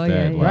Oh, you this? get Oh, that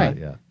yeah, a yeah. lot, Right.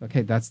 yeah.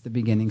 Okay, that's the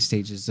beginning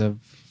stages of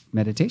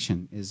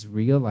meditation, is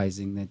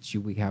realizing that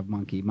we have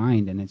monkey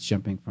mind and it's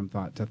jumping from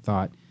thought to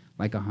thought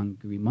like a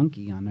hungry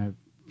monkey on a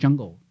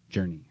jungle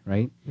journey,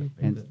 right? Make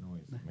And- that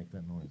noise. Make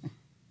that noise.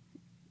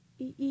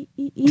 There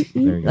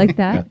you go. like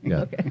that? Yeah, yeah.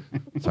 Okay.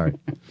 Sorry.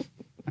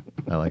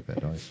 I like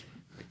that noise.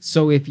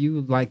 So if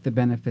you like the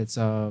benefits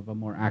of a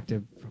more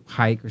active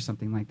hike or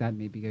something like that,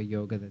 maybe a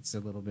yoga that's a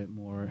little bit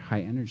more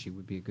high energy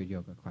would be a good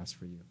yoga class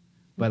for you.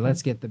 But Okay.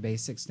 let's get the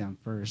basics down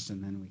first,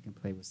 and then we can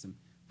play with some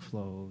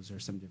flows or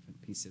some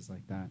different pieces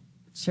like that.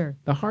 Sure.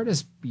 The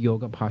hardest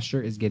yoga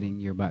posture is getting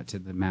your butt to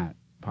the mat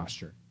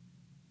posture.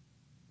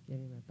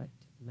 Getting my butt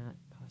to the mat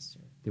posture.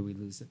 Did we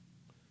lose it?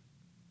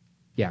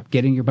 Yeah,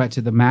 getting your butt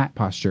to the mat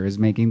posture is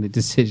making the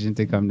decision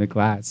to come to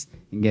class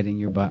and getting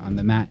your butt on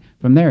the mat.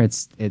 From there,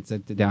 it's at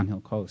the downhill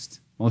coast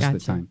most of the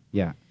Gotcha. time.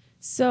 Yeah.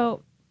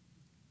 So,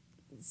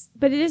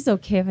 but it is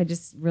okay if I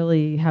just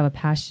really have a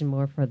passion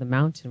more for the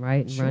mountain,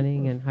 right? And Sure.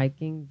 running and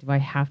hiking. Do I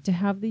have to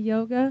have the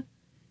yoga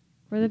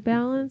for the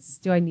balance?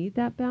 Do I need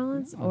that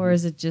balance? No. Or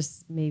is it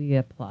just maybe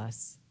a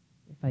plus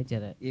if I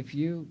did it? If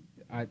you,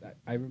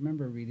 I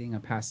remember reading a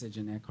passage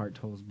in Eckhart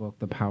Tolle's book,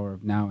 The Power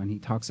of Now, and he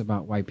talks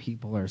about why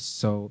people are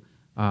so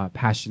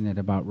passionate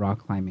about rock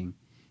climbing.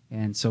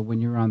 And so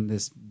when you're on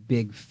this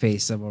big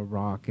face of a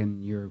rock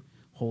and you're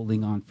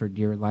holding on for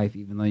dear life,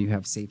 even though you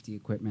have safety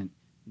equipment,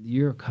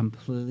 you're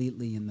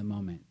completely in the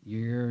moment.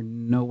 You're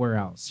nowhere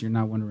else. You're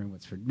not wondering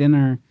what's for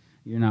dinner.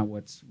 You're not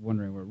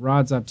wondering what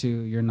Rod's up to.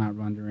 You're not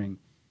wondering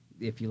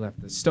if you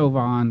left the stove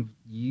on.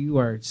 You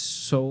are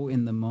so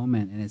in the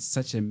moment, and it's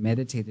such a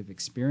meditative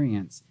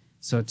experience.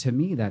 So to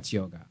me, that's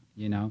yoga.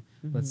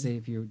 Let's say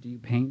do you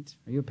paint?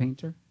 Are you a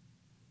painter?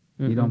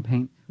 You don't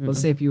paint. Let's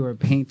say if you were a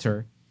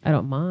painter I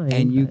don't mind.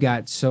 and you but-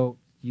 got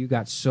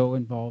so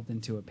involved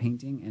into a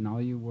painting, and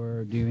all you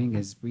were doing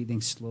is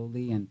breathing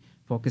slowly and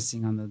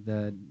focusing on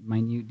the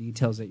minute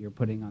details that you're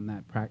putting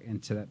on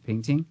into that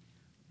painting.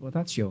 Well,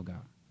 that's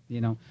yoga.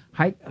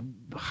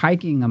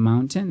 Hiking a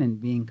mountain and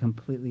being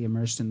completely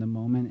immersed in the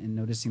moment and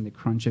noticing the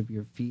crunch of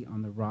your feet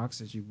on the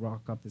rocks as you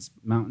walk up this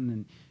mountain,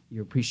 and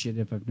you're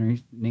appreciative of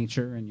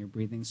nature and you're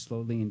breathing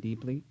slowly and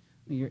deeply.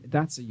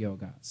 That's a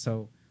yoga.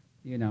 So,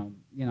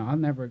 I'll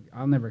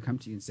never come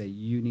to you and say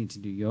you need to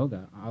do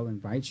yoga. I'll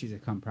invite you to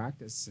come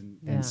practice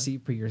Yeah. and see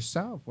for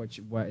yourself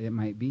what it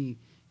might be,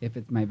 if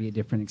it might be a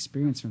different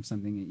experience from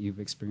something that you've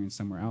experienced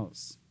somewhere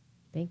else.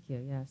 Thank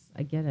you. Yes,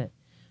 I get it.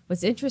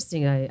 What's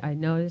interesting, I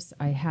notice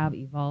I have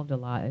evolved a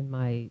lot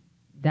in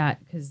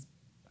because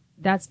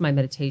that's my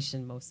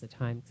meditation most of the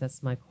time, because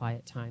that's my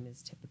quiet time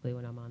is typically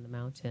when I'm on the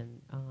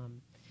mountain.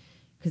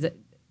 Because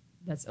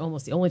that's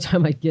almost the only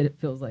time I get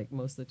it, feels like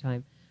most of the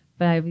time.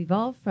 But I've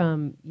evolved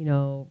from,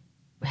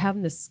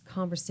 having this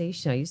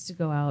conversation. I used to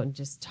go out and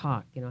just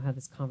talk, have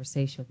this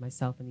conversation with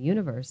myself and the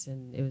universe,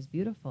 and it was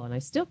beautiful. And I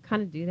still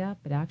kind of do that,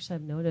 but actually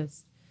I've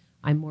noticed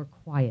I'm more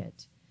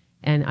quiet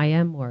and I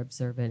am more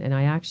observant. And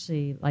I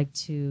actually like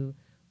to,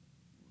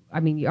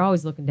 you're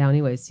always looking down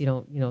anyway, so you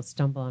don't,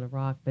 stumble on a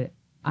rock, but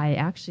I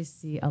actually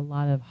see a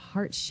lot of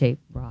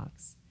heart-shaped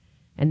rocks.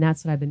 And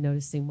that's what I've been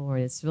noticing more.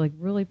 And it's really,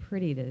 really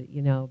pretty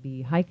to,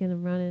 be hiking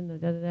and running,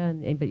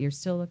 but you're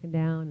still looking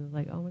down and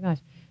like, oh my gosh.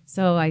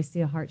 So I see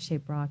a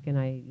heart-shaped rock and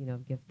I,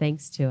 give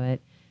thanks to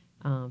it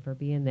for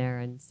being there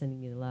and sending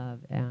me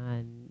love.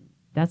 And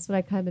that's what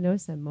I kind of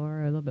noticed. I'm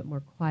a little bit more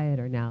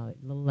quieter now, a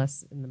little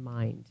less in the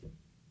mind.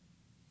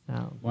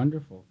 So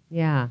Wonderful.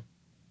 yeah,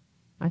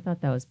 I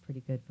thought that was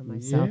pretty good for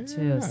myself Yeah.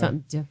 too.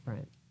 Something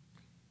different.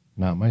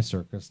 Not my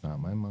circus,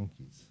 not my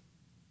monkeys.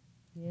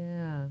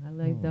 Yeah, I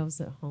leave those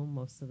at home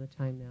most of the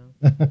time now.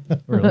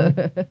 Really?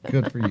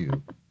 Good for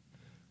you.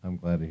 I'm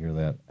glad to hear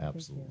that.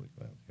 Absolutely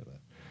glad to hear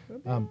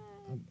that. I'm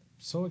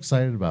so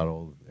excited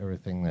about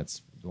everything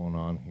that's going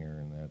on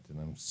here, and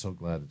I'm so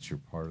glad that you're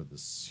part of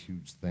this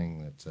huge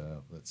thing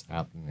that's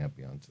happening at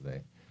Beyond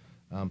Today.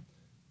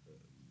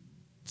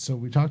 So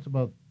we talked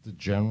about the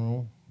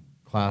general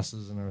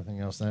classes and everything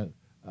else. That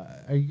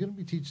are you going to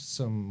be teaching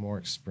some more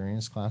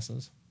experienced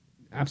classes?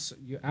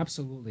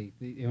 Absolutely.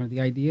 The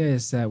idea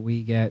is that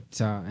we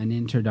get an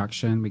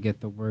introduction, we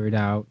get the word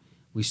out,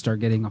 we start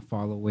getting a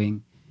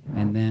following,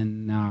 and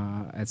then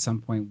at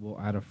some point we'll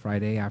add a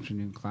Friday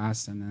afternoon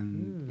class, and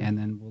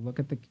then we'll look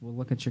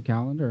at your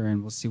calendar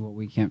and we'll see what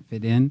we can't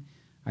fit in.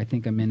 I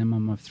think a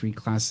minimum of 3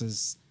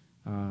 classes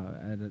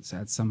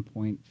at some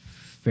point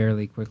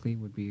fairly quickly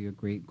would be a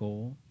great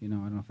goal. I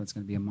don't know if that's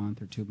going to be a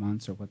month or 2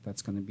 months or what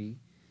that's going to be.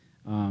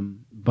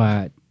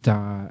 But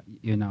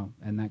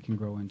and that can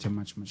grow into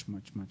much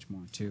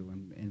more too,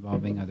 and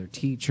involving other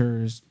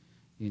teachers.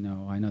 I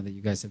know that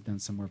you guys have done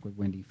some work with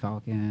Wendy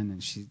Falcon,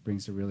 and she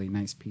brings a really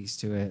nice piece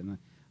to it. And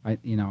I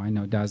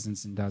know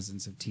dozens and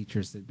dozens of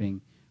teachers that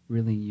bring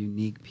really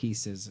unique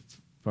pieces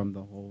from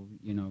the whole,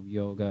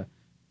 yoga,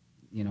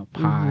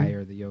 pie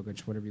or the yoga,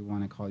 whatever you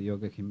want to call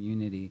yoga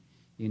community.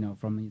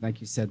 From,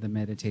 like you said, the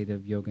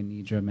meditative yoga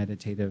nidra,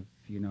 meditative,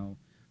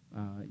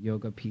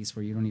 yoga piece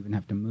where you don't even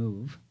have to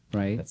move.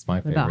 Right. That's my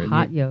What favorite. about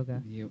hot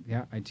yoga?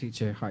 Yeah, I teach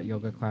a hot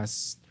yoga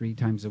class 3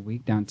 times a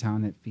week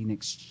downtown at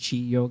Phoenix Chi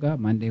Yoga,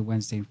 Monday,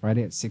 Wednesday, and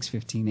Friday at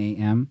 6:15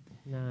 a.m.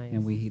 Nice.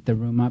 And we heat the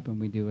room up and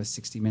we do a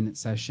 60-minute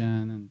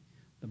session, and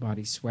the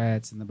body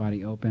sweats and the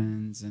body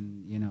opens,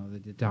 and the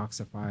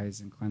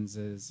detoxifies and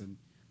cleanses, and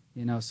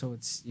so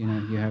it's you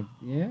have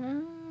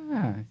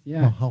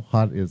How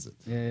hot is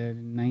it?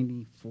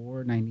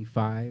 94,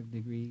 95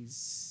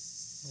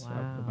 degrees.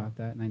 Wow. About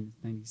that,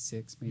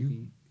 96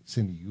 maybe.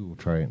 Cindy, you will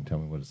try it and tell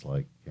me what it's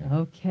like. Yeah,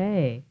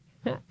 Okay.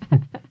 yeah,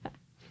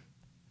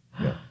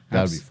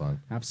 that would be fun.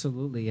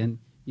 Absolutely. And,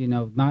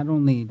 not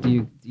only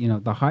do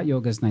the hot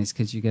yoga is nice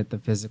because you get the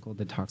physical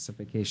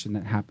detoxification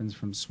that happens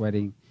from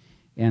sweating.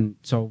 And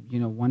so,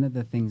 one of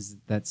the things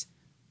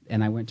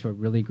and I went to a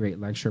really great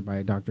lecture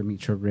by Dr.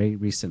 Mitra Ray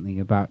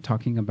recently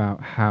talking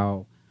about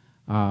how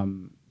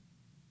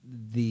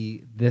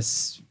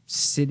this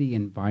city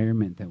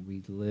environment that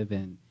we live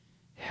in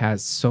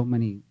has so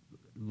many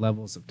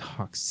levels of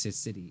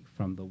toxicity,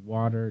 from the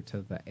water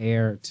to the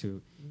air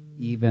to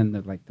even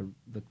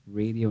the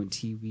radio and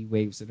TV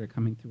waves that are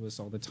coming through us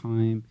all the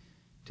time,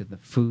 to the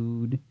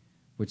food,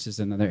 which is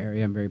another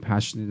area I'm very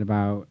passionate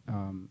about.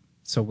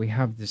 So we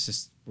have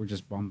we're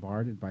just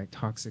bombarded by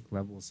toxic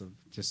levels of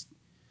just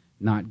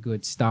not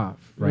good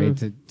stuff, right?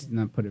 To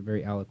not put it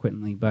very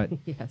eloquently, but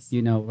Yes.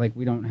 we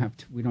don't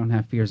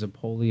have fears of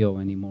polio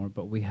anymore,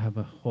 but we have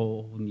a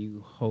whole new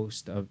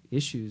host of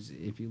issues.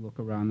 If you look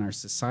around our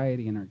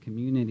society and our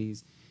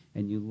communities,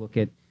 and you look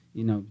at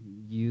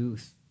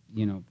youth,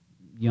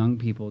 young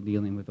people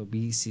dealing with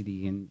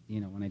obesity, and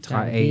when I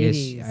taught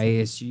Diabetes.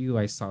 ASU,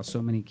 I saw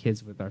so many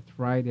kids with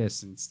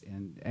arthritis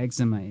and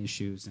eczema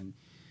issues, and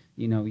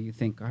you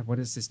think, God, what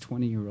is this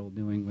 20-year-old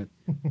doing with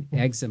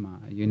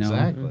eczema?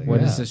 Exactly, What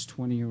is yeah. this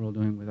 20-year-old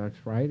doing with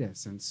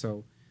arthritis? And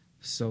so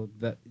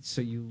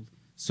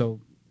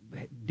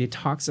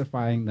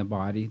detoxifying the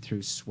body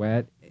through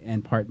sweat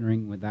and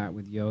partnering with that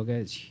with yoga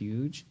is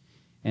huge,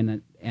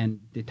 and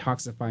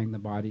detoxifying the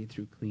body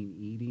through clean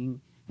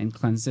eating and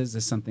cleanses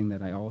is something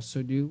that I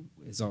also do.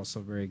 Is also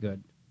very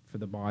good for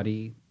the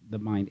body, the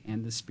mind,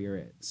 and the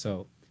spirit.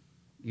 So,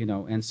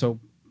 and so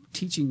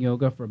teaching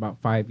yoga for about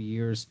 5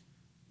 years.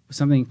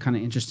 Something kind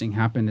of interesting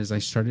happened as I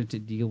was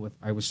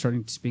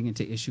starting to speak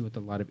into issue with a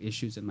lot of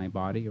issues in my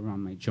body around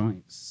my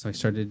joints. So I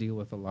started to deal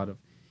with a lot of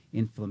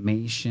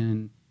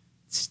inflammation,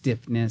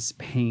 stiffness,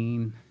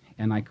 pain,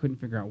 and I couldn't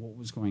figure out what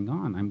was going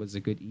on. I was a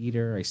good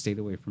eater. I stayed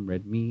away from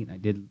red meat. I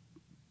did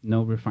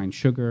no refined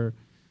sugar,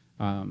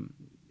 a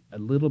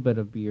little bit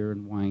of beer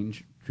and wine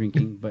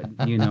drinking, but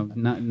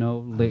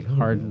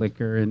hard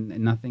liquor and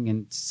nothing,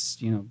 and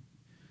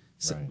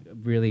Right.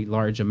 really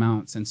large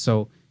amounts. And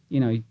so,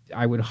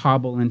 I would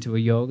hobble into a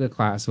yoga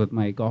class with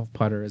my golf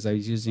putter as I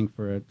was using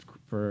for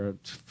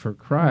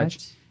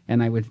crutch,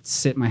 and I would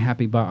sit my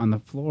happy butt on the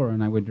floor,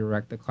 and I would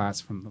direct the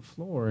class from the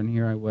floor. And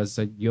here I was,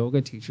 a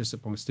yoga teacher,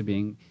 supposed to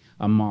being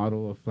a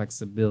model of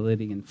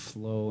flexibility and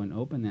flow and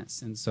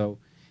openness. And so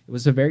it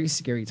was a very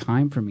scary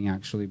time for me,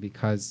 actually,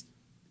 because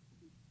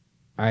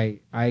I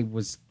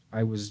was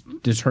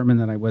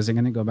determined that I wasn't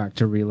going to go back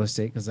to real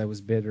estate because I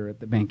was bitter at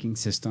the banking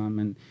system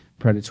and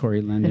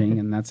predatory lending,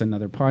 and that's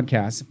another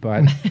podcast.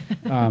 But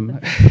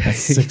That's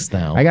 6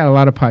 now. I got a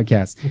lot of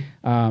podcasts.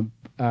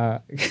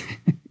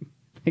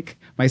 Like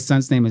my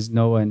son's name is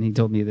Noah, and he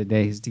told me the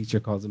day his teacher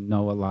calls him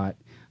Noah a lot.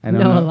 I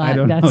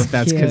don't know if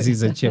that's because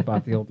he's a chip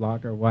off the old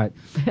block or what.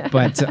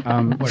 But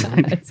I was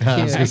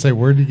gonna say,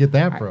 where did you get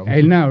that from?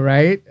 I know,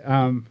 right?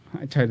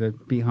 I try to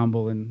be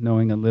humble and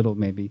knowing a little,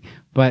 maybe.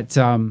 But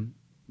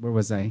where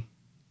was I?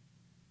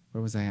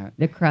 Where was I at?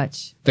 The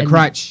crutch. The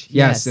crutch,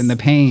 yes, and the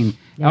pain.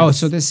 Yes. Oh,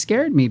 so this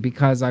scared me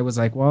because I was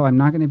like, well, I'm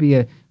not going to be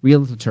a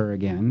realtor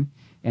again.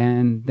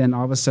 And then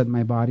all of a sudden,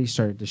 my body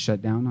started to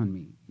shut down on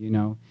me,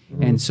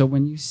 Mm-hmm. And so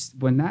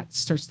when that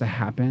starts to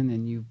happen,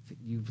 and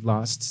you've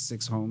lost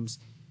 6 homes,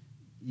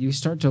 you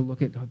start to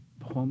look at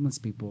homeless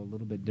people a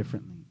little bit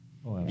differently.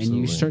 Oh, And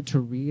absolutely. you start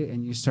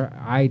to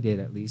I did,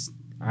 at least.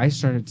 I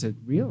started to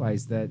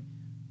realize that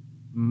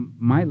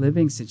my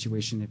living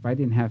situation, if I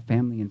didn't have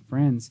family and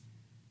friends,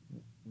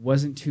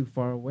 wasn't too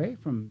far away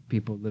from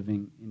people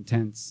living in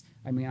tents.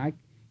 I mean,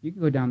 you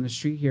can go down the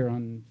street here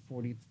on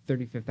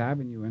 35th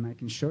Avenue, and I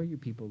can show you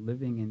people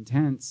living in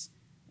tents,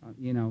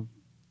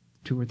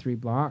 2 or 3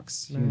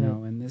 blocks, Right.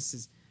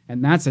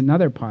 and that's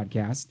another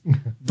podcast.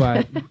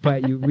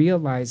 But you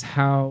realize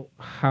how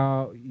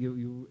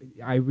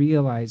I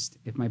realized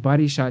if my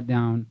body shut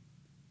down,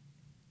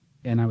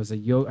 and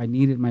I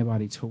needed my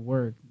body to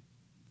work,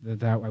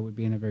 that I would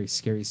be in a very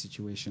scary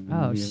situation.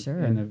 Oh, sure.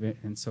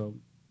 And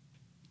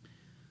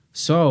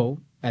so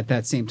at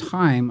that same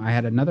time, I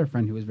had another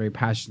friend who was very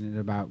passionate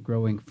about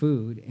growing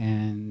food,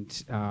 and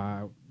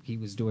he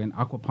was doing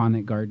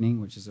aquaponic gardening,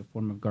 which is a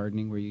form of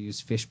gardening where you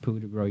use fish poo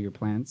to grow your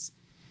plants.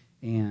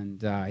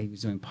 And he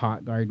was doing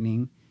pot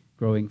gardening,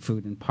 growing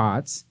food in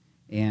pots.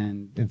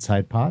 And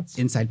Inside pots?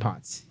 inside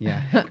pots,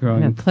 yeah.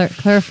 Growing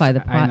Clarify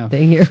the I know. pot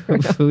thing here.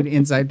 food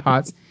inside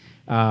pots.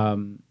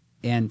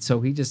 And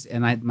so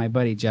my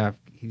buddy Jeff,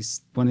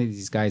 he's one of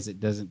these guys that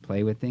doesn't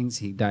play with things.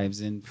 He dives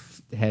in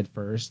head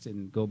first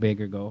and go big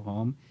or go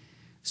home.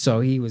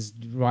 So he was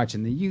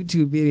watching the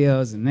YouTube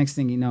videos, and next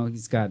thing you know,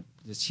 he's got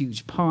this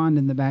huge pond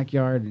in the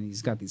backyard, and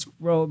he's got these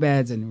grow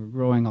beds, and we're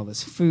growing all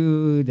this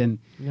food. And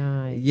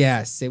Nice.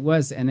 yes, it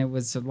was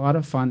a lot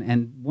of fun.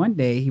 And one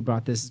day he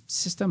brought this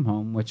system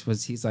home,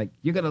 he's like,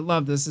 you're going to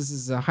love this. This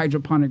is a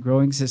hydroponic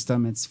growing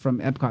system. It's from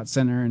Epcot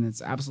Center, and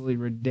it's absolutely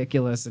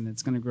ridiculous, and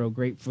it's going to grow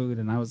great food.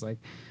 And I was like,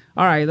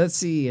 all right, let's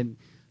see. And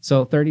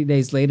so 30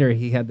 days later,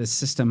 he had this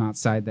system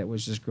outside that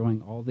was just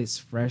growing all these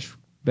fresh,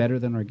 better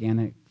than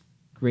organic,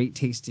 great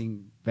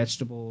tasting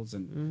vegetables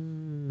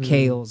and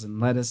kales and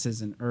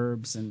lettuces and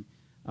herbs. And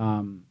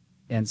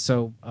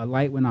so a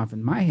light went off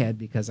in my head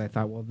because I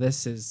thought, well,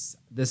 this is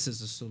a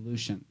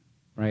solution,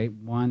 right?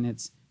 One,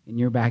 it's in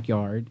your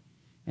backyard,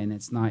 and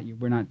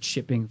we're not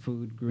shipping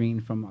food green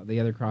from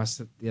the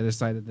other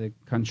side of the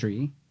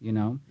country,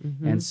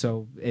 And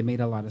so it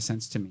made a lot of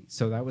sense to me.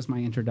 So that was my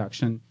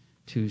introduction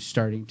to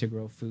starting to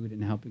grow food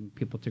and helping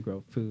people to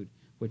grow food,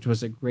 which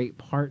was a great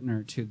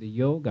partner to the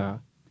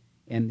yoga.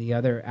 And the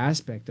other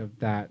aspect of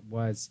that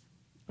was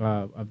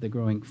of the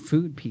growing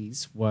food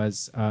piece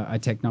was a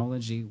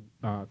technology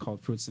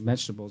called Fruits and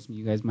Vegetables.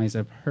 You guys might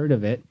have heard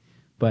of it,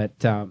 but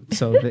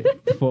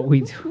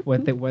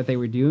what they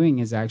were doing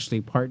is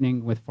actually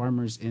partnering with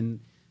farmers in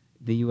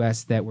the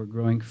U.S. that were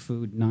growing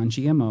food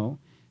non-GMO.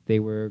 They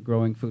were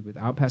growing food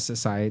without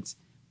pesticides,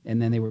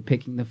 and then they were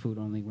picking the food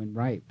only when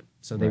ripe.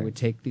 So they would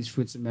take these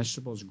fruits and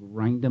vegetables,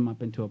 grind them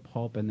up into a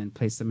pulp, and then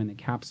place them in a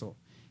capsule.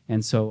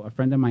 And so a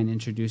friend of mine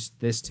introduced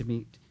this to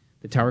me,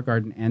 the Tower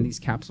Garden, and these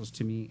capsules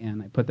to me,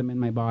 and I put them in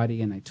my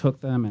body, and I took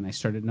them, and I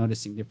started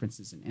noticing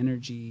differences in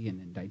energy and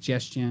in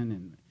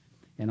digestion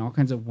and all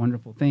kinds of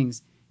wonderful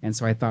things. And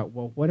so I thought,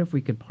 well, what if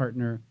we could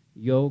partner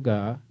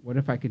yoga? What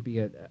if I could be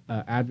an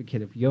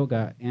advocate of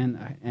yoga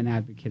and an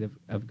advocate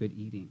of good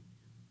eating?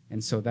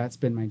 And so that's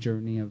been my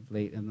journey of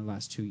late in the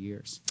last 2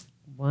 years.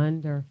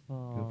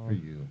 Wonderful.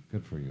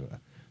 Good for you.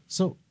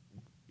 So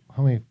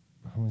how many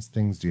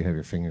things do you have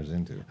your fingers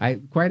into?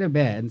 Quite a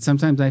bit, and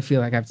sometimes I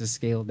feel like I have to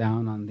scale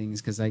down on things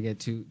because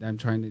I'm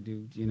trying to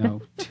do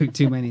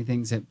too many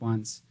things at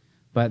once.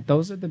 But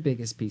those are the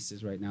biggest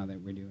pieces right now that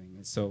we're doing.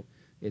 So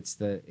it's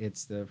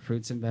the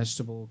fruits and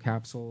vegetable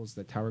capsules,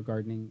 the Tower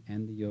Gardening,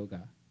 and the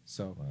yoga.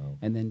 So Wow.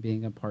 And then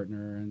being a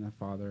partner and a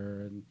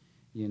father, and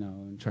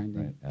and trying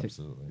to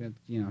absolutely.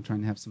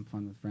 trying to have some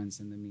fun with friends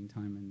in the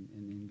meantime,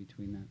 and in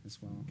between that as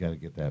well. Got to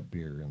get that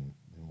beer and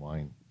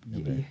wine.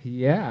 in there?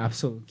 Yeah,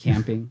 absolutely.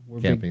 Camping.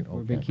 We're Camping, Big,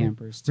 we're big camping.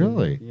 campers too.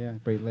 Really? Yeah.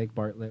 Great Lake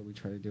Bartlett. We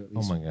try to do at Oh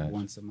least my gosh.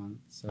 once a month.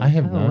 So I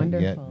have Oh, not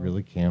yet wonderful.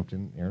 really camped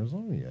in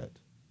Arizona yet.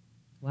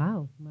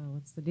 Wow. Well,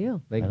 what's the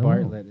deal? I Lake don't know.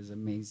 Bartlett is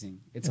amazing.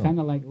 It's Yeah. kind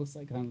of like looks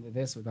like kind of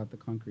this without the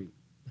concrete.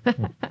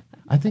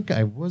 I think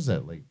I was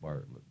at Lake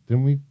Bartlett.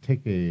 Didn't we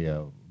take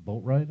a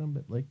boat ride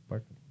on Lake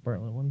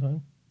Bartlett one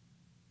time?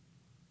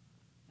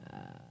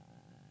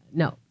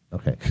 No.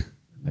 Okay.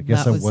 I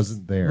guess That I was-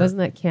 wasn't there. Wasn't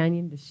that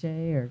Canyon de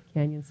Chelly or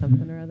Canyon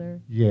something or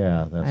other?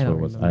 Yeah, that's I what don't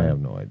it was. I remember. have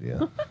no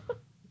idea.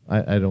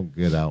 I don't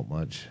get out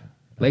much.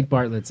 Lake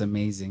Bartlett's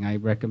amazing. I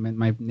recommend.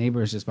 My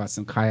neighbors just bought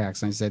some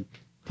kayaks, and I said,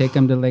 take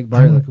them to Lake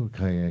I want Bartlett. to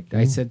go kayaking.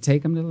 I said,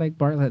 take them to Lake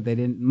Bartlett. They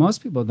didn't.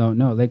 Most people don't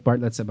know Lake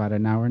Bartlett's about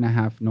an hour and a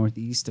half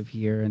northeast of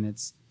here, and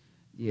it's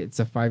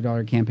a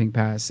 $5 camping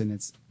pass, and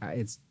it's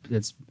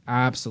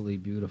absolutely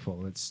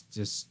beautiful. It's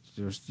just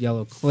there's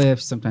yellow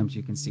cliffs. Sometimes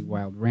you can see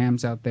wild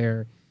rams out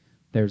there.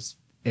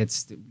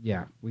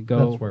 We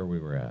go. That's where we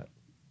were at.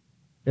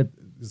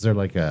 Is there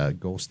like a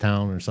ghost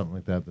town or something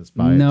like that that's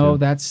by it No, too?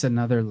 that's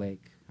another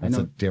lake. That's I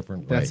know a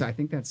different that's. lake. I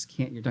think that's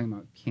you're talking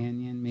about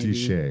Canyon, maybe.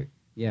 Touche.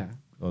 Yeah.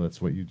 Oh,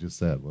 that's what you just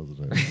said,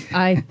 wasn't it?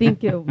 I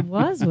think it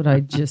was what I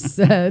just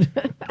said.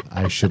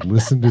 I should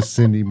listen to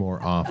Cindy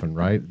more often,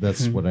 right?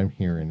 That's what I'm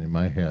hearing in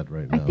my head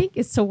right I now. think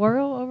is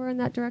Saguaro over in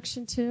that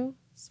direction too.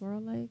 Saguaro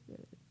Lake.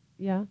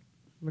 Yeah.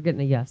 We're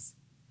getting a yes.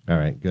 All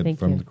right, good. Thank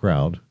From you. the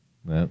crowd.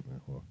 That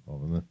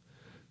over the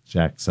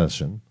Jack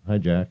session. Hi,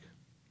 Jack.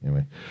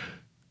 Anyway,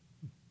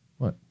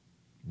 what?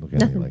 Look at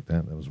me Nothing. like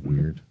that. That was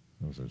weird.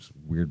 That was a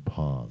weird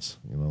pause.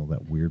 You know,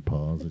 that weird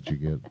pause that you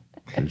get.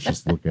 They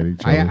just look at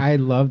each other. I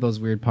love those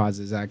weird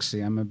pauses.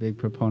 Actually, I'm a big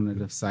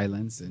proponent of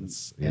silence, and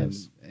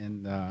Yes.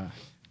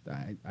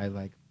 I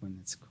like when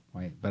it's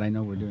quiet. But I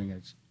know we're doing a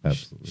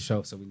Absolutely.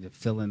 show, so we need to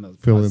fill in those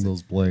Fill pauses. in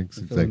those blanks.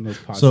 Fill in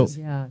Exactly. those So, pauses.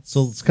 Yeah.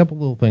 so it's a couple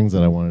little things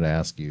that I wanted to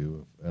ask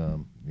you.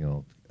 You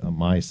know, on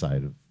my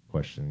side of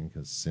questioning,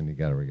 because Cindy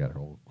already got her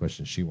whole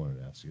question she wanted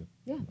to ask you.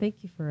 Yeah.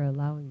 Thank you for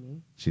allowing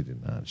me. She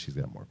did not. She's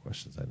got more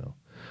questions, I know.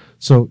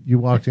 So you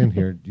walked in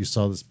here, you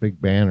saw this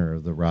big banner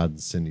of the Rod and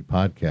Cindy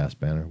podcast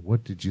banner.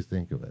 What did you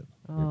think of it?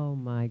 Oh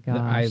my The,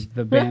 gosh.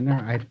 the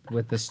banner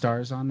with the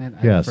stars on it.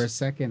 Yes. For a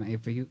second,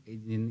 if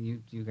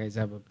you guys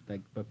have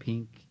a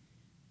pink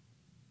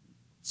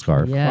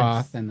Scarf. Yeah. Yes.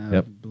 cloth and a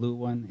Yep. blue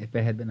one. If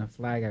it had been a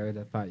flag, I would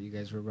have thought you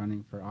guys were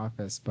running for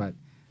office. But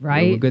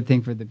Right? a good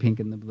thing for the pink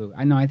and the blue.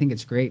 I know. I think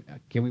it's great.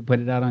 Can we put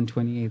it out on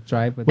 28th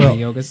Drive with Well,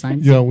 the yoga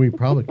signs? Yeah, we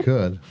probably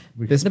could.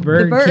 We This could-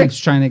 bird, bird. keeps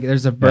trying to.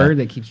 There's a bird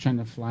that keeps trying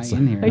to fly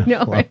in here. I know.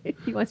 Well, Right?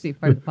 He wants to be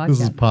part of the This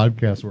is podcast.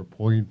 podcast. We're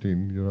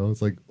pointing. You know,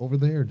 it's like over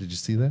there. Did you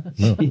see that?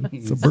 No,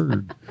 it's a Jeez.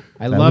 bird.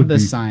 I That love would the be-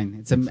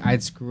 sign.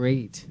 It's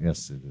great.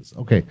 Yes, it is.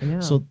 Okay,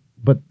 Yeah. so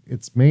but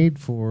it's made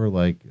for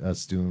like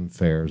us doing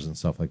fairs and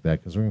stuff like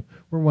that because we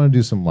want to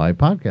do some live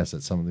podcasts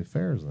at some of the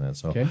fairs and that.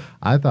 So Okay.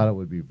 I thought it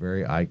would be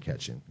very eye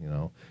catching, you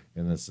know.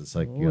 And it's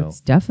like Oh, you know, it's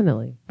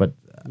definitely. but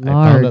I found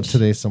out large.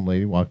 today some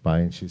lady walked by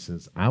and she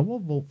says, "I will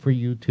vote for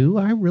you too.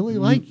 I really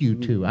like you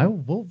too. I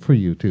will vote for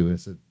you too." I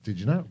said, "Did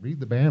you not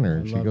read the banner?"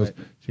 And I she love goes, it.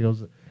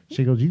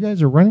 she goes, "You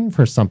guys are running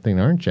for something,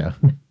 aren't you?"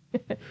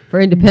 For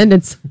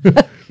independence.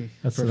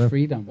 That's For what I'm-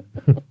 freedom.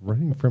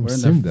 running from We're in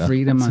Cinda. the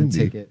freedom on Cindy.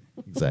 ticket.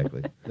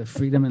 Exactly. The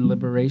freedom and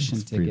liberation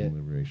It's ticket. Freedom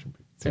Liberation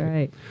That's ticket.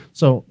 right.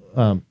 So,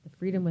 The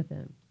freedom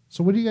within.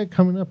 so what do you got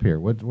coming up here?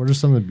 What are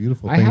some of the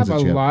beautiful I things have that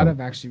a you lot coming? of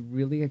actually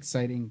really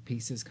exciting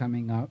pieces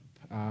coming up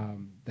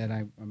that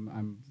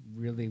I'm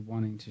really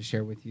wanting to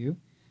share with you.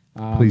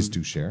 Please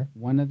do share.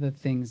 One of the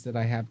things that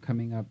I have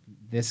coming up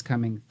this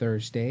coming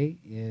Thursday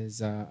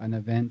is an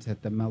event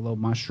at the Mellow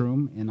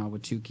Mushroom in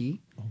Ahwatukee.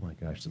 Oh my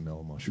gosh, the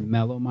mellow mushroom.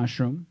 Mellow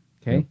Mushroom,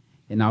 okay, Yep.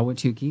 in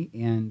Ahwatukee,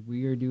 and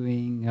we are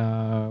doing.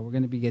 We're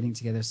going to be getting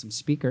together some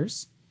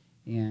speakers,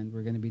 and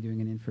we're going to be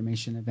doing an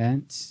information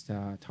event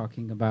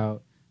talking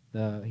about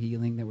the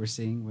healing that we're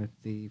seeing with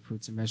the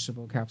fruits and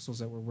vegetable capsules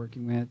that we're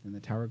working with, and the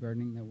tower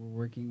gardening that we're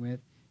working with.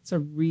 It's a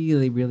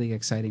really, really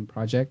exciting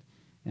project,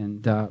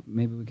 and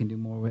maybe we can do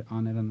more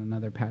on it on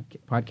another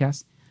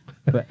podcast.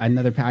 But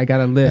I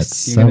got a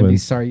list. At You're going to be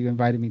 7. sorry you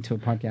invited me to a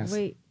podcast.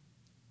 Wait.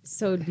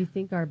 So do you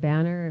think our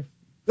banner,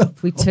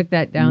 if we took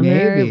that down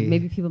there, Maybe.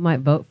 maybe people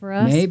might vote for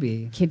us?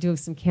 Maybe. Can do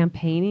some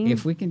campaigning.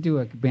 If we can do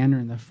a banner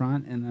in the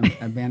front and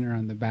a banner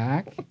on the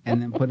back,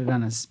 and then put it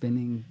on a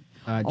spinning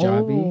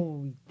jobby,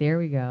 Oh, there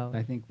we go.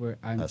 I think we're.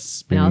 A And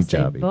spinny I'll say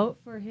jobby. vote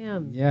for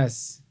him.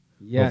 Yes.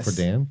 Yes. Vote for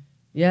Dan.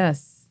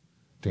 Yes.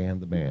 Dan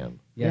the man.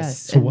 Yes.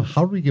 So And-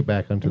 how do we get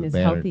back onto and the his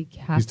banner? healthy He's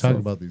talking capsules.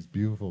 about these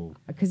beautiful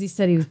Because he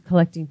said he was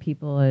collecting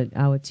people at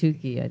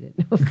Ahwatukee. I didn't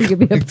know if we could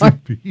be a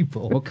part.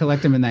 people. We'll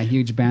collect them in that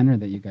huge banner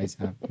that you guys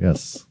have.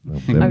 Yes.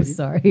 I'm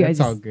sorry. That's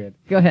I all just, good.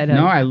 Go ahead.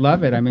 No, Ed. I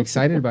love it. I'm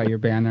excited about your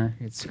banner.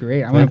 It's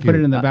great. I want Thank to put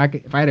you. it in the back.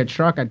 If I had a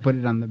truck, I'd put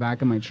it on the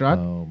back of my truck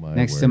Oh my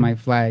next to word. my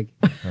flag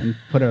and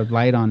put a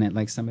light on it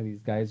like some of these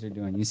guys are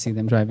doing. You see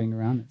them driving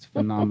around? It's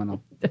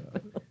phenomenal.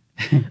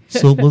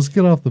 So let's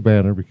get off the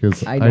banner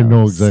because I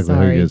know exactly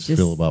how you guys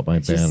feel about my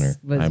banner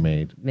I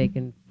made.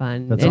 Making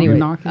fun. That's anyway, okay.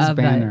 Knock his but,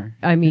 banner.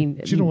 I mean,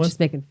 But you know what? just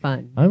making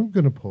fun. I'm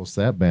going to post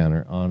that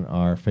banner on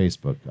our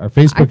Facebook. Our I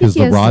Facebook think is he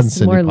the has Rod and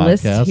some Cindy more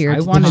lists podcast. here I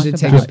to wanted to talk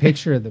take about. a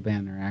picture of the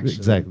banner, actually.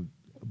 Exactly.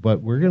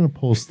 But we're going to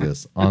post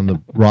this on the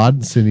Rod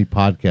and Cindy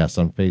podcast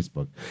on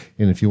Facebook.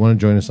 And if you want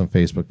to join us on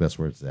Facebook, that's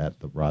where it's at,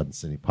 the Rod and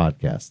Cindy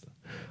podcast.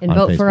 And on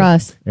vote for Facebook.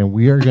 us. And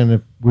we are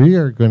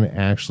going to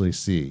actually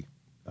see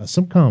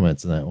some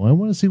comments on that. Well, I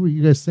want to see what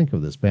you guys think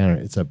of this banner.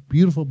 It's a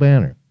beautiful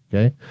banner.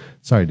 Okay.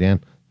 Sorry,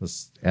 Dan.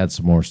 Let's add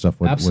some more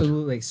stuff.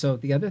 Absolutely. So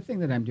the other thing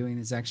that I'm doing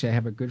is actually I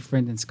have a good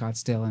friend in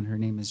Scottsdale, and her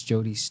name is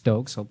Jody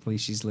Stokes. Hopefully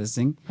she's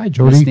listening. Hi,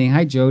 Jody. Listening.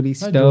 Hi, Jody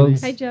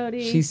Stokes. Hi,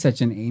 Jody. She's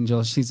such an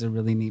angel. She's a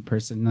really neat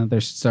person. Another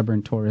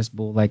stubborn Taurus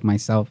bull like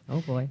myself.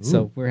 Oh boy.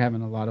 So we're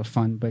having a lot of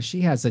fun. But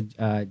she has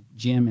a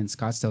gym in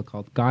Scottsdale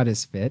called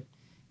Goddess Fit,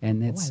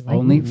 and it's I like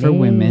only the for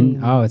women.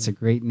 name. Oh, it's a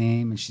great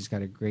name, and she's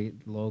got a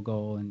great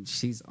logo, and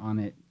she's on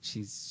it.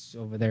 She's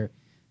over there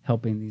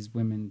helping these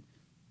women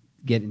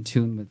get in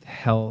tune with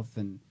health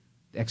and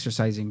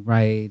exercising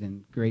right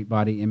and great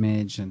body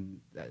image. And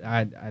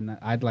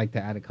I'd like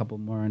to add a couple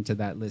more onto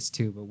that list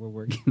too, but we're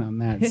working on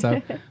that.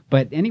 So,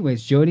 but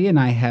anyways, Jody and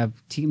I have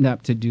teamed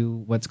up to do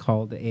what's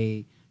called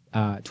a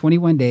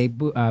 21-day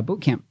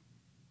boot camp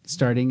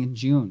starting in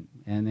June,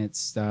 and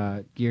it's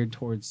geared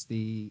towards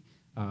the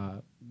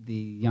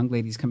young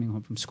ladies coming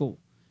home from school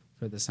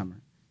for the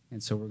summer.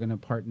 And so we're going to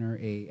partner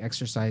a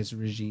exercise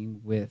regime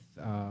with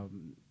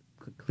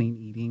clean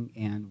eating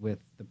and with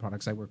the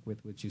products I work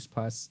with Juice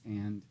Plus,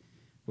 and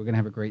we're going to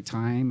have a great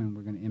time, and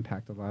we're going to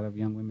impact a lot of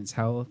young women's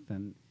health.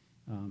 And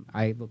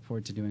I look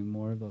forward to doing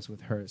more of those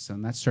with her. So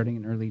and that's starting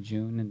in early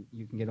June, and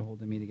you can get a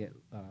hold of me to get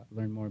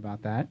learn more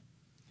about that.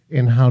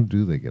 And how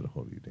do they get a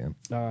hold of you, Dan?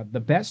 The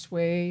best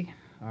way,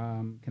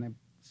 can I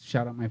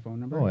shout out my phone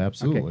number? Oh,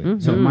 absolutely. Okay.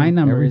 So my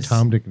number Every is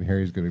Tom, Dick, and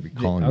Harry is going to be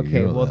calling you.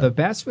 Okay, You know well, that. the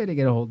best way to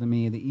get a hold of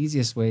me, the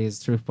easiest way is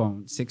through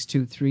phone,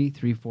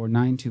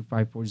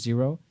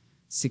 623-349-2540,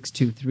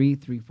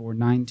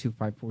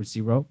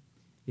 623-349-2540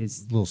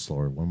 is, a little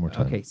slower. One more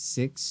time. okay,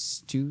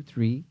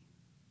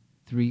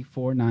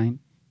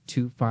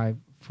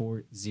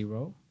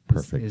 623-349-2540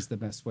 Perfect. is the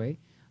best way.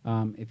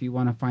 If you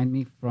want to find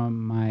me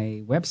from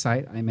my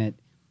website, I'm at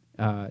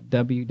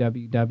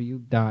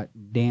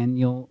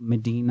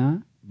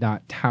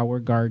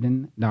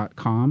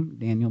www.danielmedina.towergarden.com,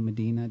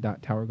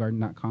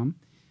 danielmedina.towergarden.com.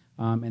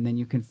 And then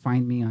you can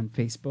find me on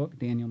Facebook,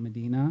 Daniel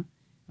Medina.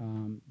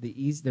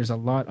 There's a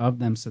lot of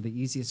them, so the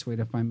easiest way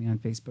to find me on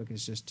Facebook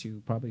is just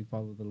to probably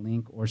follow the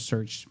link or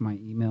search my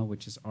email,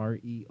 which is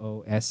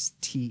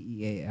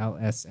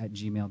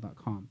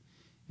reosteals@gmail.com.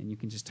 And you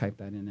can just type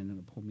that in and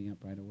it'll pull me up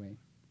right away.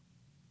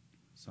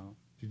 So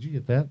Did you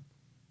get that?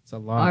 it's a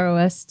lot.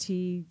 ROST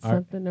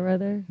something or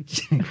other.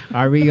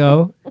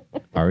 REO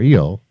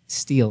REO.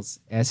 Steals,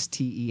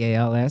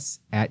 STEALS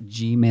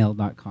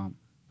 @gmail.com.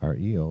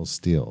 REO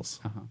steals.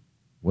 Uh-huh.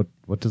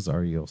 What does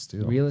REO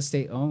steal? Real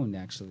estate owned,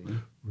 actually.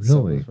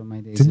 Really? So from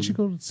my days Didn't in- you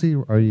go to see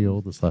REO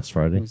this last I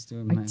Friday? was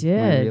doing I my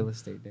did. real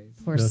estate days.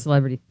 For Yeah.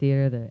 Celebrity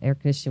Theater, the air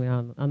conditioning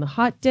went on the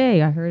hot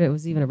day. I heard it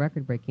was even a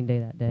record-breaking day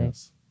that day.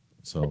 Yes.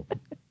 So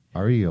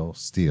REO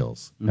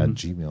steals at Mhm.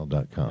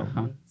 gmail.com.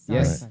 Uh-huh. Sorry.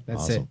 Yes, Right.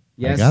 that's Awesome. it.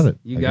 Yes, I got it.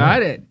 You I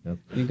got it. Yep.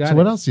 You got So it.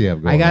 what else do you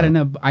have going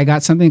on? I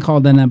got something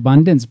called an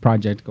abundance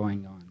project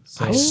going on.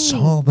 So I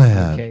saw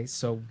that. okay,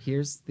 so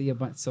here's the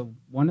so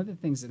one of the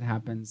things that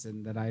happens,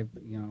 and that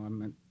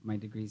my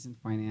degrees in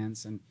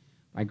finance, and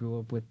I grew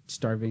up with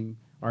starving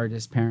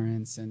artist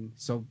parents, and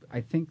so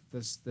I think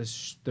there's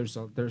this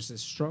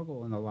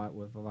struggle in a lot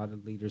with a lot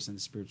of leaders in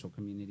the spiritual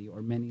community,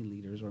 or many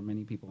leaders, or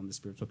many people in the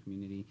spiritual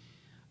community,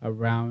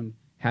 around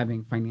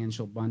having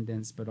financial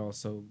abundance, but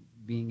also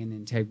being in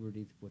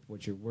integrity with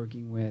what you're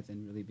working with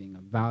and really being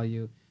of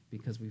value,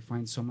 because we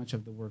find so much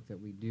of the work that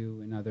we do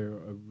in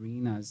other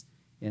arenas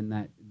in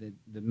that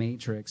the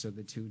matrix or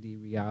the 2D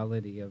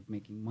reality of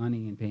making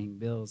money and paying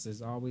bills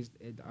is always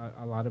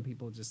a lot of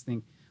people just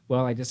think,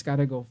 well, I just got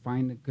to go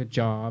find a good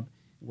job,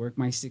 work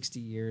my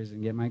 60 years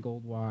and get my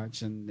gold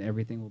watch and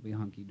everything will be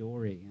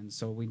hunky-dory. And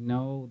so we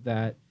know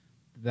that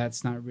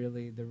that's not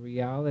really the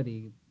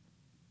reality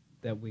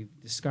that we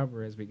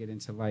discover as we get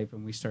into life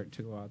and we start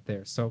to go out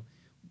there. So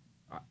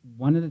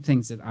one of the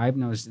things that I've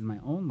noticed in my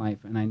own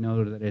life, and I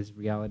know that is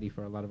reality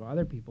for a lot of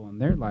other people in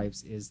their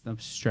lives, is the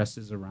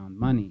stresses around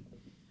money,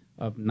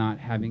 of not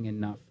having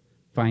enough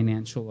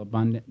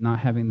not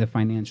having the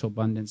financial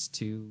abundance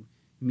to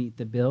meet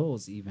the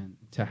bills, even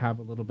to have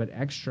a little bit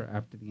extra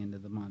after the end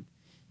of the month.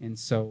 And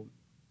so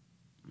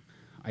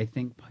I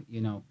think,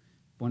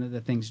 one of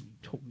the things,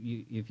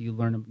 if you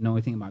know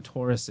anything about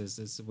Tauruses,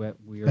 is what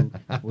we're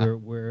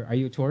are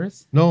you a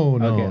Taurus? No.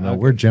 Okay.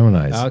 We're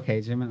Geminis. Okay,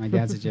 Gemini. My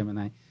dad's a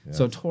Gemini. Yeah.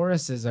 So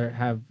Tauruses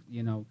have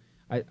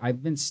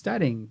I've been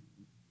studying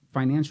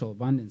financial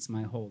abundance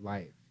my whole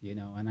life,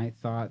 and I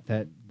thought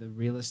that the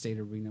real estate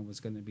arena was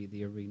going to be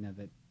the arena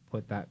that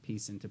put that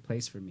piece into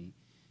place for me,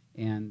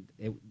 and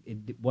it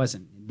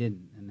wasn't. It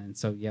didn't. And then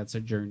so it's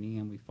a journey,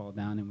 and we fall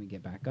down and we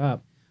get back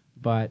up,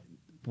 but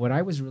what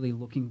I was really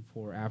looking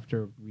for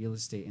after real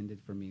estate ended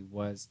for me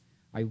was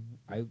I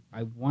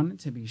wanted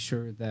to be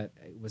sure that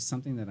it was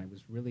something that I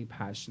was really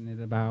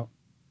passionate about.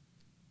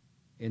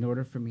 In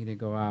order for me to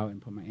go out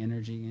and put my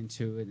energy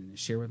into it and to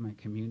share with my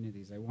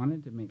communities, I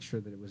wanted to make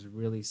sure that it was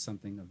really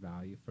something of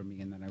value for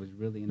me and that I was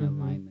really in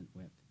alignment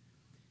with.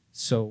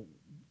 So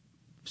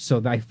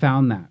I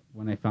found that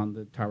when I found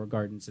the Tower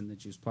Gardens and the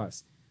Juice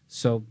Plus.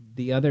 So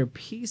the other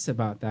piece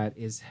about that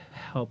is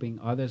helping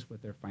others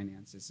with their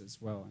finances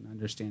as well and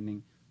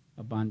understanding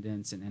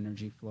abundance and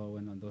energy flow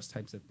and those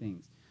types of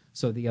things.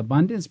 So the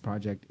Abundance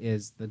Project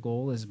is, the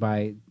goal is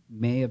by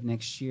May of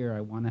next year, I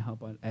want to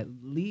help at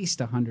least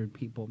 100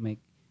 people make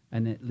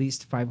an at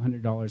least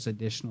 $500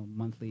 additional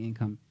monthly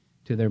income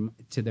to their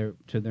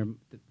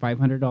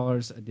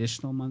 $500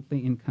 additional monthly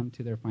income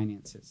to their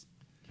finances.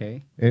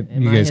 Okay. You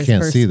Am I guys his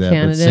can't first see that,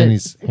 candidate? but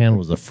Cindy's hand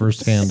was the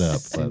first hand up,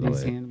 by the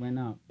Cindy's way. hand went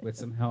up with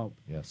some help.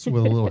 Yes,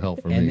 with a little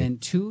help from And me. then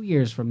 2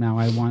 years from now,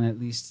 I want at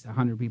least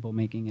 100 people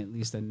making at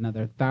least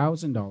another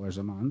 $1,000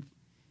 a month.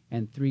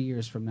 And 3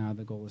 years from now,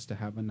 the goal is to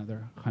have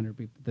another 100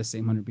 people, the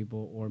same 100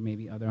 people, or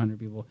maybe other 100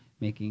 people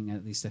making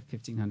at least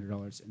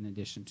 $1,500 in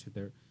addition to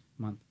their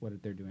month, what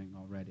they're doing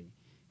already.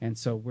 And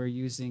so we're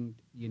using,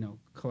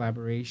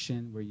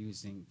 collaboration, we're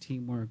using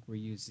teamwork, we're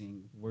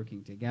using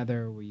working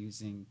together, we're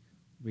using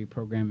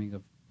reprogramming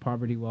of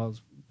poverty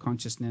wells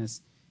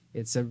consciousness.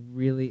 The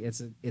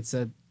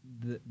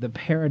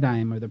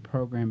paradigm or the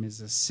program is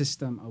a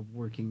system of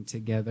working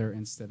together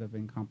instead of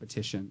in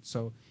competition.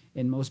 So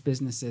in most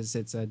businesses,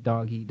 it's a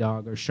dog eat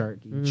dog or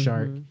shark eat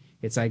shark.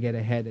 It's I get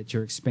ahead at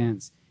your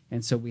expense.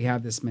 And so we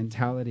have this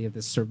mentality of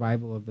this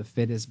survival of the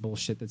fittest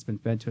bullshit that's been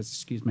fed to us,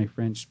 excuse my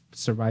French,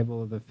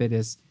 survival of the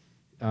fittest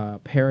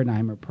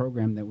paradigm or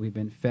program that we've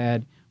been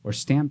fed or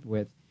stamped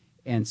with.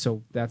 And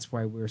so that's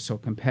why we're so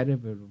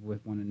competitive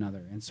with one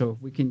another. And so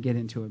if we can get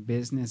into a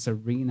business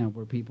arena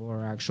where people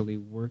are actually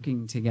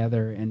working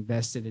together,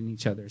 invested in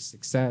each other's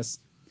success,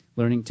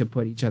 learning to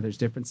put each other's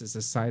differences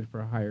aside for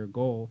a higher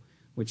goal,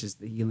 which is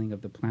the healing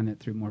of the planet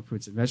through more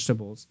fruits and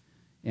vegetables,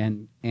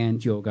 and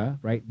yoga,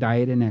 right?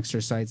 Diet and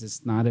exercise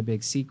is not a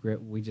big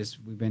secret. We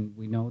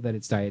know that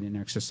it's diet and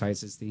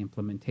exercise is the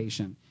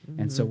implementation.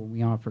 And so when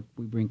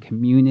we bring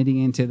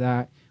community into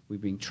that, we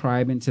bring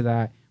tribe into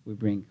that, we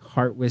bring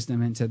heart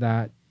wisdom into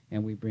that,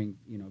 and we bring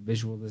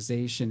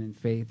visualization and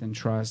faith and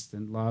trust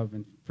and love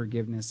and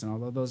forgiveness and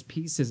all of those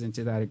pieces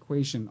into that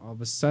equation. All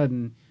of a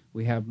sudden,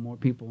 we have more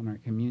people in our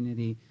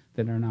community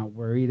that are not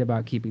worried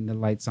about keeping the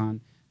lights on,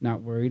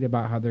 not worried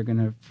about how they're going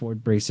to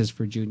afford braces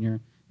for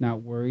Junior,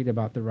 not worried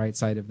about the right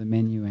side of the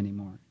menu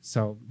anymore.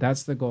 So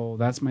that's the goal.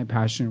 That's my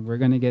passion. We're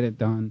going to get it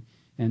done,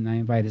 and I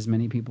invite as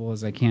many people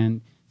as I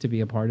can to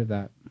be a part of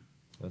that.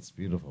 That's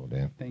beautiful,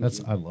 Dan. Thank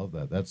you. I love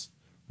that. That's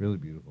really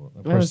beautiful.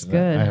 Of That was course,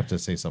 good. I have to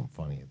say something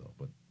funny though,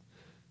 but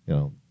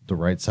the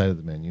right side of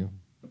the menu.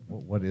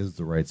 What is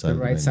the right side The of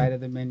the menu? right side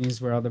of the menu is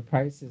where all the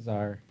prices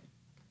are.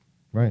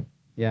 Right.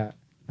 Yeah.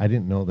 I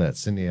didn't know that.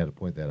 Cindy had to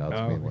point that out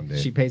to me one day.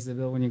 She pays the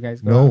bill when you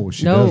guys go No, out?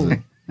 she No.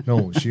 doesn't.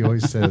 No, she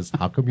always says,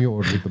 "How come you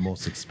ordered the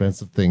most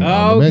expensive thing on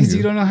Oh, the menu?" because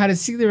you don't know how to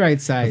see the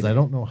right side. Because I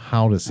don't know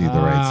how to see the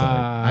right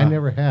side. I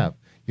never have.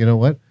 You know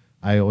what?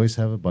 I always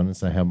have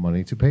abundance. I have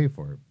money to pay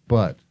for it,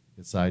 but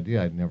it's the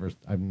idea.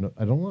 I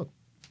don't look.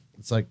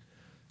 It's like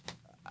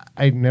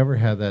I never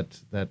had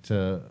that.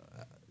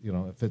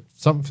 If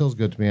something feels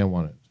good to me, I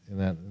want it,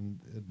 and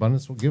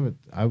abundance will give it.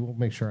 I will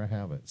make sure I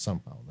have it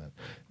somehow.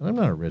 And I'm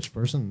not a rich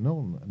person.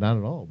 No, not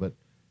at all. But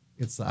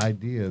it's the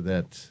idea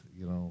that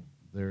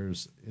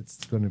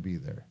it's going to be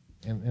there.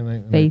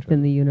 And Faith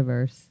in the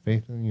universe.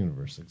 Faith in the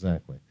universe,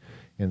 exactly.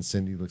 And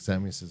Cindy looks at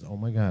me and says, "Oh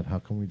my God, how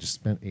come we just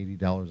spent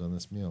 $80 on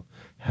this meal?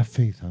 Have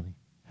faith, honey.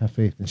 Have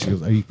faith." And she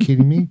goes, "Are you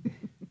kidding me?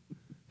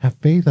 Have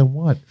faith on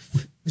what?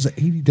 There's an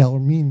 $80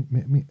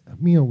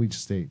 meal we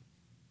just ate.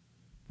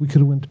 We could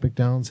have went to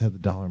McDonald's, had the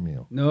dollar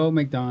meal." No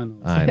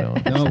McDonald's. I know.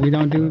 No, we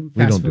don't do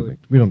fast food.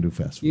 We don't do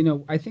fast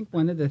food. I think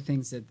one of the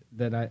things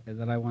that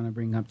I want to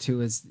bring up too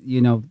is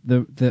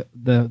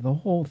the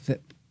whole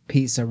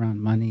piece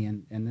around money,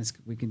 and this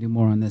we can do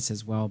more on this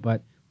as well.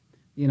 But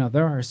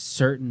there are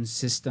certain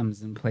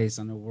systems in place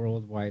on a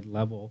worldwide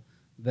level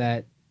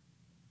that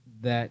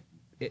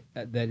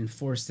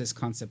enforce this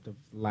concept of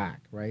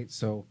lack, right?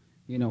 So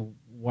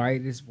why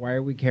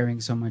are we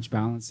carrying so much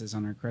balances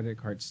on our credit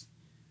cards?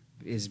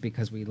 Is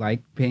because we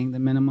like paying the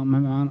minimum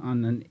amount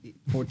on an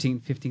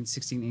 14, 15,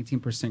 16,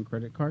 18%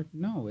 credit card?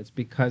 No, it's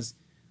because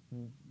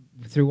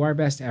through our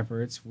best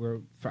efforts,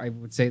 I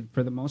would say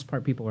for the most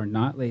part, people are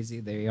not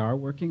lazy. They are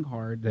working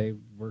hard. They're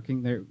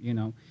working their,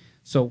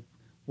 So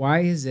why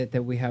is it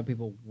that we have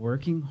people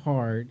working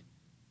hard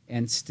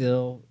and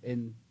still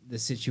in the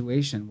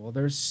situation? Well,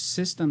 there's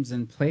systems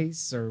in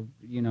place, or,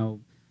 you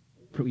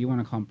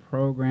want to call them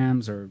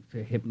programs or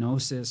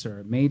hypnosis or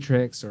a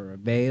matrix or a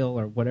veil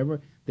or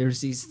whatever.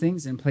 There's these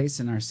things in place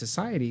in our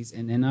societies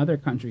and in other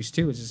countries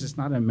too. It's just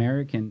not an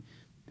American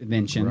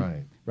invention,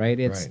 right?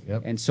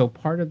 Yep. And so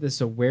part of this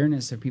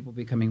awareness of people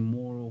becoming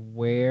more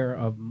aware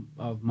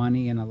of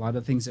money and a lot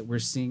of things that we're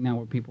seeing now,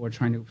 where people are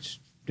trying to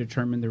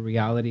determine the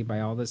reality by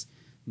all this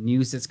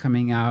news that's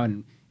coming out,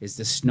 and is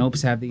the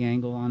Snopes have the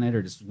angle on it,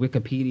 or does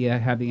Wikipedia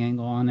have the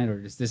angle on it,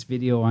 or does this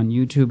video on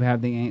YouTube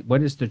have the angle?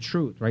 What is the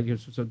truth, right?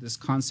 So this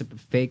concept of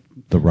fake,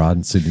 The Rod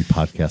and Sydney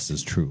podcast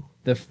is true.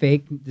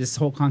 this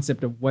whole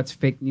concept of what's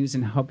fake news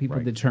and how people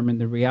Right. determine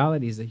the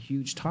reality is a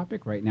huge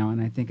topic right now.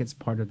 And I think it's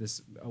part of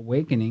this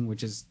awakening,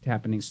 which is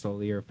happening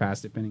slowly or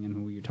fast, depending on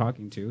who you're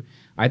talking to.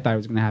 I thought it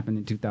was going to happen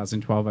in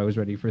 2012. I was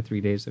ready for 3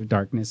 days of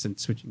darkness and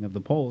switching of the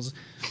poles,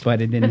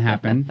 but it didn't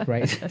happen,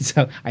 right?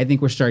 So I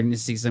think we're starting to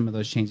see some of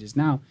those changes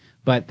now.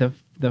 But the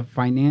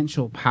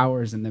financial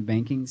powers and the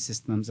banking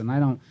systems, and I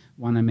don't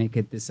want to make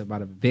it this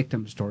about a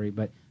victim story,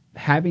 but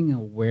having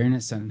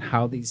awareness on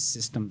how these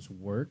systems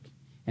work,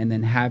 and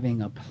then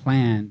having a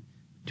plan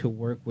to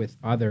work with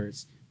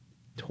others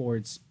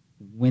towards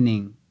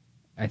winning,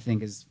 I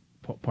think is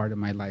part of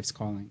my life's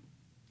calling.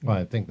 Well,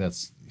 I think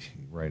that's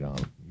right on.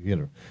 We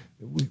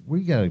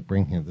got to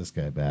bring this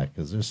guy back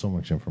because there's so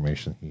much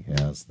information he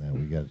has that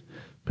we got to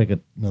pick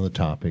another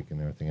topic and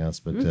everything else.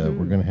 But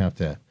we're going to have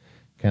to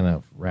kind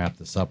of wrap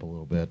this up a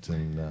little bit.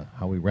 And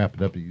how we wrap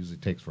it up, it usually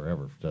takes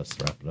forever for us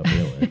to wrap it up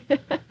anyway.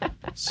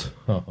 So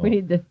We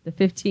need the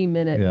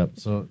 15-minute. yeah.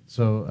 So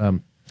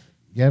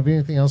you have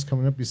anything else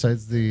coming up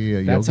besides the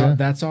yoga?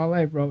 That's all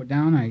I wrote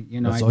down.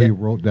 That's all you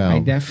wrote down. I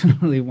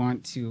definitely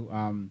want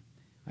to.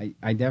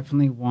 I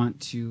definitely want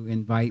to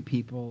invite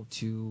people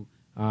to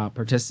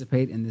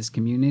participate in this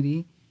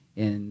community,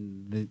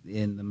 in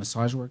the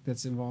massage work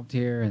that's involved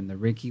here, and the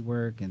Reiki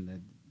work,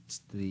 and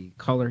the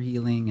color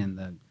healing,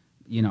 and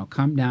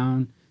come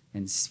down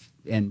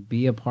and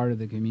be a part of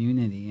the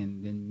community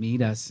and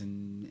meet us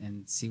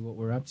and see what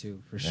we're up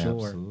to for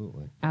sure.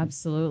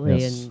 Absolutely.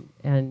 Yes.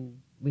 And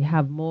we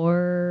have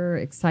more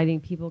exciting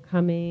people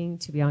coming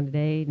to Beyond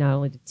Today, not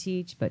only to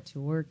teach, but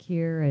to work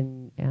here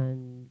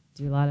and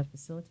do a lot of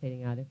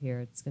facilitating out of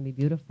here. It's going to be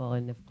beautiful.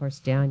 And, of course,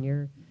 Dan,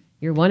 you're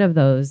one of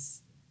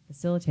those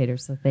facilitators,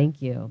 so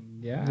thank you.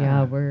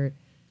 Yeah. We're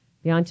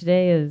Beyond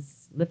Today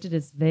has lifted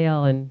its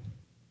veil, and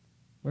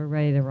we're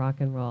ready to rock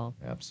and roll.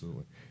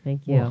 Absolutely.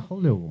 Thank you. Well,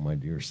 hello, my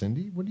dear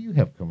Cindy. What do you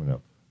have coming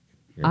up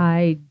here?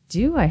 I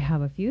do. I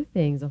have a few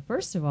things. Well,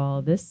 first of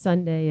all, this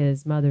Sunday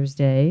is Mother's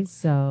Day,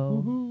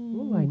 so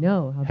ooh, I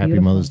know how Happy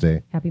beautiful. Mother's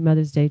Day. Happy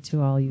Mother's Day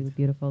to all you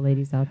beautiful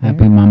ladies out there.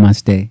 Happy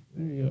Mama's Day.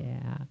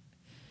 Yeah.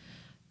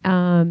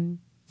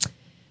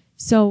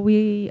 So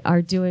we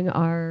are doing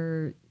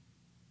our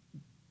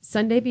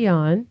Sunday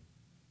Beyond.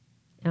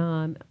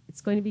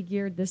 It's going to be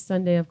geared this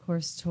Sunday, of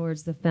course,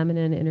 towards the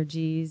feminine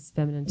energies,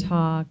 feminine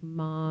talk,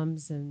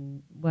 moms,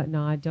 and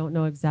whatnot. I don't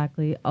know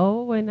exactly.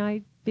 Oh, and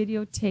I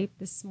videotaped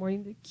this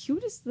morning the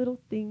cutest little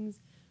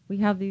things. We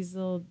have these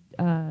little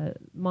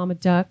mama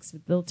ducks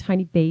with little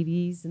tiny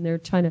babies, and they're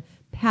trying to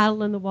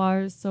paddle in the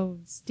water. So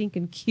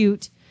stinking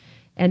cute.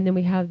 And then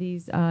we have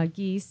these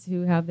geese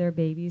who have their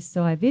babies.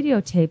 So I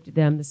videotaped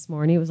them this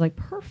morning. It was like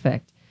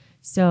perfect.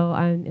 So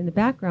I'm in the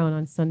background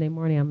on Sunday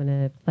morning. I'm going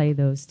to play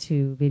those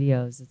 2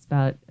 videos. It's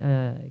about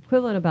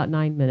equivalent of about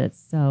 9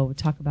 minutes. So we'll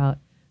talk about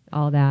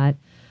all that.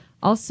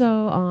 Also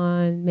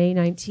on May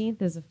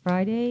 19th is a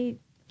Friday.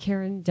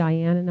 Karen,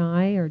 Diane, and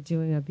I are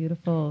doing a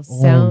beautiful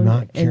sound. Oh,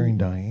 not Karen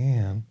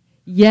Diane.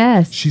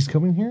 Yes. She's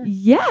coming here?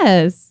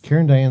 Yes.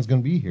 Karen Diane's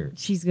going to be here.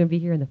 She's going to be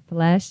here in the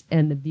flesh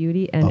and the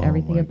beauty and Oh,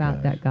 everything my about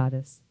gosh. that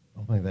goddess.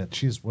 Oh my God,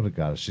 what a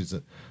goddess!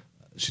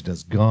 She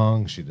does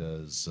gong, she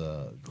does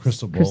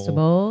crystal bowl. Crystal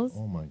bowls.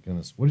 Oh my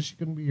goodness, what is she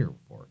going to be here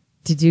for?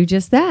 To do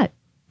just that.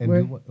 And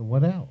We're-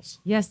 what else?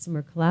 Yes, and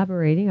we're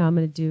collaborating. I'm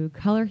going to do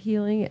color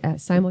healing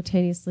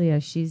simultaneously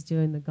as she's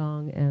doing the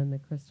gong and the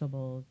crystal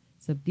bowl.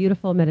 It's a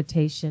beautiful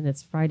meditation.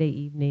 It's Friday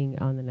evening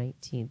on the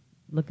 19th.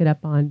 Look it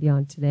up on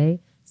Beyond Today.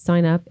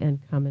 Sign up and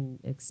come and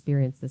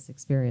experience this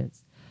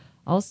experience.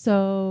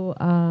 Also,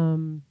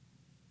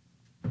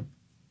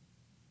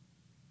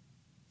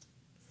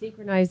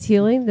 Synchronized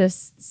Healing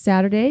this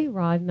Saturday,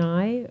 Rod and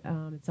I.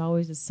 It's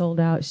always a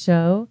sold-out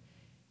show.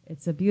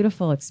 It's a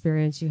beautiful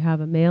experience. You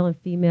have a male and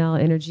female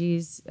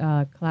energies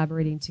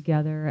collaborating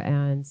together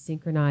and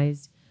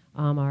synchronized.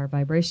 Our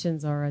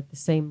vibrations are at the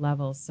same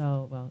level.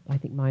 So, well, I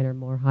think mine are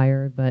more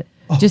higher, but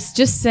just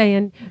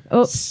saying.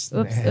 Oops.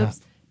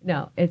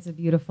 No, it's a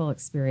beautiful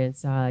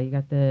experience. You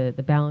got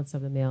the balance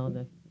of the male and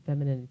the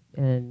feminine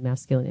and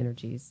masculine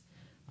energies.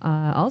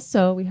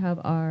 Also, we have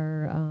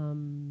our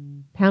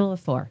panel of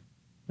 4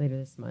 later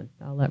this month.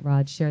 I'll let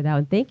Rod share that.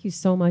 And thank you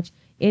so much.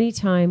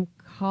 Anytime,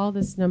 call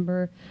this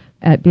number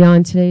at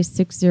Beyond Today,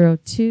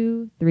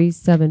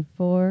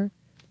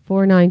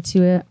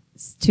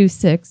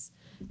 602-374-4926.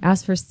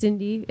 Ask for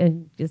Cindy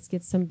and just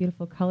get some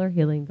beautiful color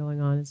healing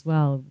going on as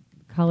well.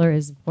 Color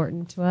is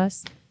important to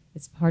us.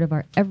 It's part of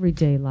our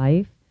everyday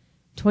life,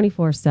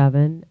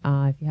 24/7.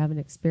 If you haven't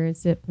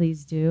experienced it,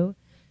 please do.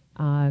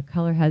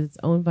 Color has its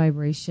own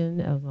vibration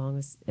as long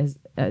as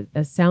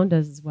sound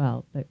does as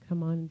well. But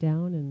come on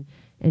down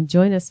and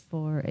join us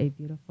for a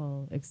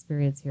beautiful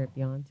experience here at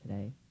Beyond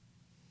Today.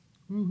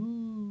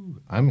 Woohoo!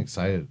 I'm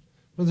excited.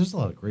 Well, there's a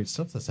lot of great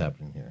stuff that's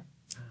happening here.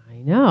 I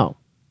know.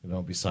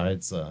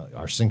 Besides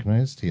our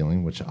synchronized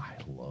healing, which I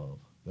love.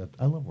 that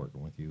I love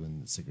working with you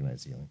in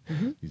synchronized healing.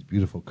 Mhm. These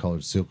beautiful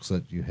colored silks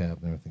that you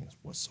have and everything is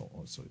what's so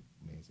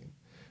amazing.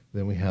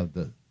 Then we have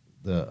the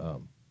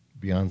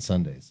Beyond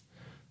Sundays.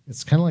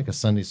 It's kind of like a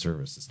Sunday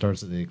service. It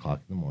starts at 8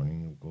 o'clock in the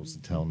morning. It goes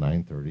until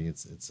 9:30.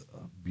 It's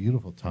a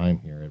beautiful time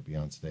here at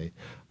Beyond Today.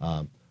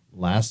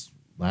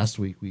 Last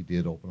week we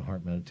did open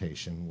heart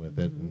meditation with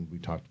it, and we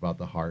talked about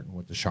the heart and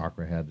what the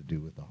chakra had to do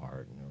with the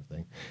heart and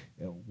everything.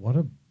 What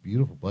a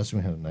beautiful blessing!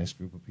 We had a nice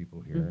group of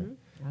people here.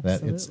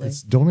 That Absolutely.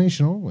 it's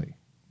donation only.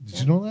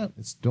 Did you know that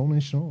it's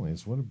donation only?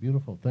 It's what a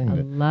beautiful thing I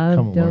to love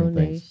come and learn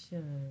things.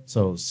 donation.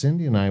 So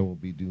Cindy and I will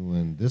be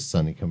doing this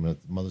Sunday, coming up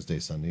Mother's Day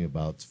Sunday,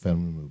 about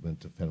feminine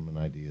movement, feminine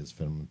ideas,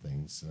 feminine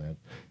things. And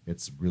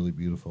it's really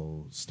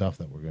beautiful stuff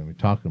that we're going to be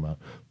talking about.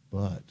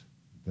 But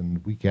then the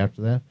week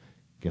after that,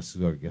 guess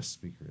who our guest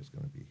speaker is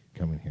going to be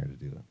coming here to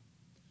do it?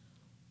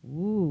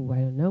 Ooh, I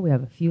don't know. We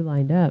have a few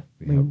lined up.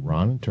 We have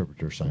Ron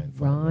Interpreter signed.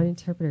 Ron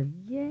Interpreter.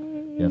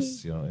 Yay.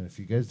 Yes, and if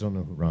you guys don't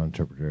know who Ron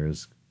Interpreter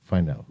is,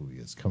 find out who he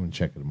is. Come and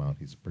check him out.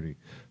 He's a pretty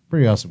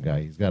awesome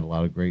guy. He's got a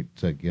lot of great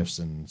gifts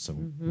and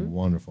some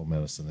wonderful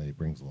medicine that he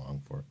brings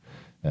along for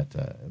that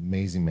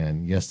amazing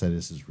man. Yes, that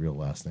is his real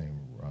last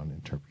name, Ron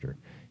Interpreter.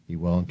 He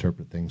will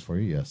interpret things for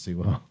you. Yes, he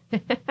will.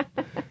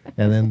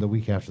 And then the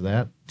week after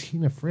that,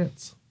 Tina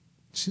Fritz.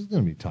 She's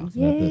going to be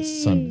talking at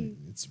this Sunday.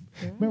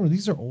 Remember,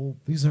 these are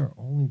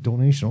only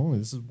donation only.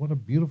 This is what a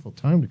beautiful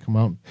time to come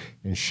out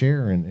and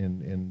share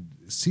and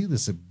see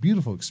this a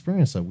beautiful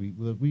experience that we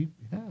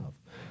have.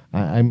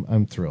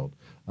 I'm thrilled.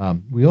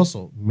 We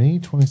also May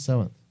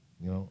 27th.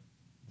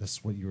 This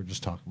is what you were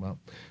just talking about.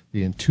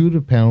 The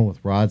intuitive panel with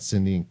Rod,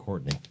 Cindy, and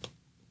Courtney.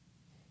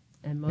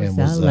 And And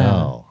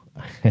Mozella.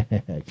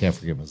 I can't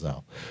forget Mozelle.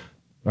 All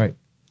right.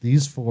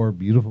 These 4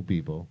 beautiful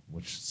people,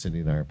 which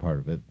Cindy and I are part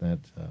of it, that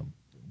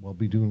will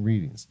be doing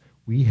readings.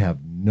 We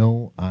have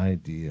no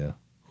idea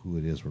who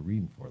it is we're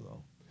reading for,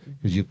 though.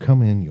 Because you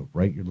come in, you'll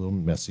write your little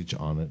message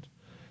on it,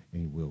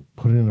 and we'll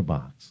put it in a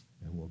box,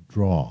 and we'll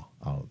draw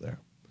out of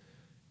there.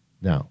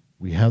 Now,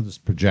 we have this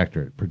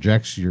projector. It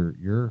projects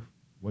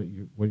what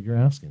you're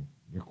asking,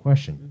 your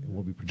question. It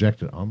will be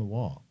projected on the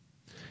wall.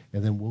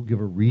 And then we'll give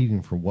a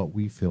reading for what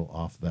we feel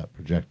off that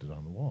projected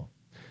on the wall.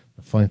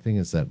 The funny thing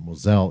is that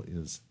Moselle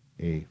is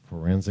a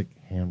forensic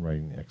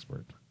handwriting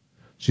expert.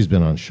 She's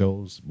been on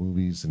shows,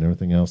 movies, and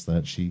everything else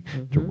that she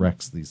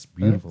directs these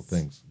beautiful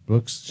things.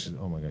 Books.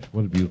 Oh my gosh,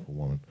 what a beautiful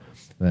woman.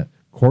 That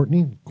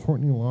Courtney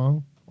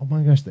Long. Oh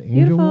my gosh, the angel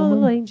Beautiful woman.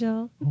 little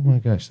angel. Oh my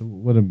gosh,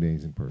 what an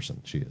amazing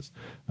person she is.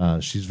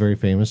 She's very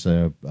famous.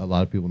 A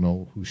lot of people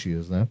know who she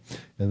is now.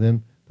 And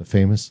then the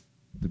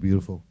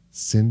beautiful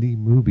Cindy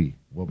Mooby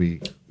will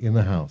be in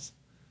the house.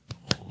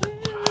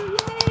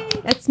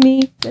 That's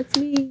me.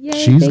 Yay.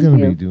 She's thank going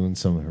to you. be doing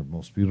some of her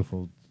most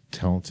beautiful,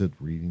 talented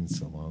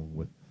readings along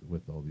with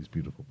all these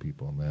beautiful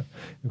people in that.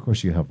 And of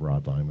course, you have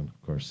Rod Lyman,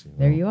 of course.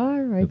 There you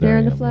are, right there there I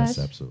in the am, flesh. Yes,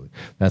 absolutely.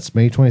 That's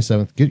May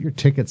 27th. Get your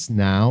tickets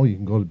now. You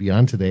can go to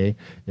Beyond Today.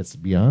 It's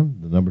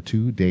Beyond, the number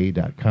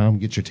 2day.com.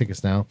 Get your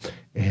tickets now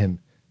and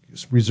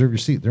reserve your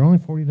seat. They're only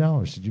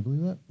 $40. Did you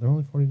believe that? They're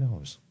only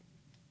 $40.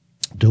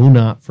 Do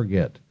not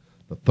forget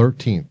the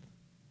 13th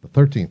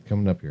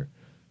coming up here.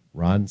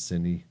 Rod and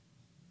Cindy,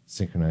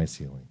 Synchronized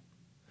Healing.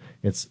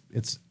 It's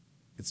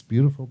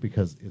beautiful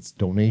because it's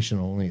donation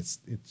only. It's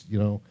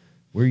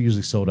we're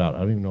usually sold out. I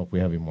don't even know if we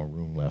have any more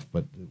room left,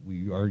 but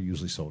we are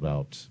usually sold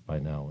out by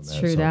now. It's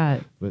true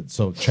that. But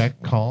so check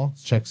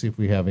see if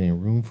we have any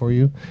room for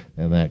you.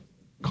 And that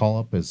call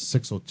up is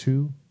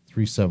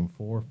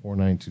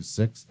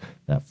 602-374-4926.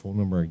 That phone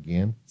number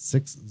again,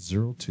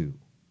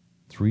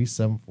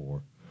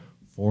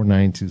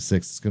 602-374-4926.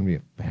 It's going to be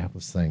a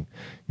fabulous thing.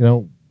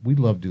 We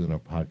love doing our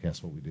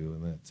podcast, what we do,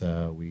 and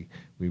that we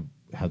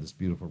have this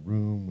beautiful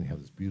room, we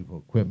have this beautiful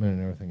equipment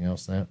and everything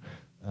else. That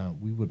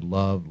we would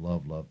love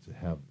to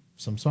have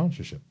some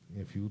sponsorship.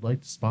 If you would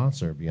like to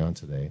sponsor Beyond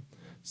Today,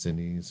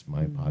 Cindy's,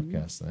 my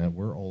podcast, and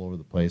we're all over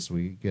the place.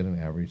 We get an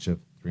average of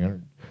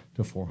 300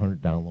 to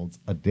 400 downloads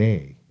a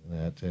day.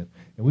 And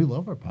we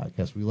love our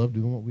podcast. We love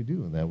doing what we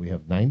do, and that we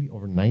have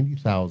over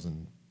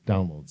 90,000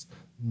 downloads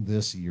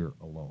this year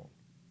alone.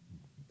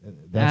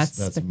 That's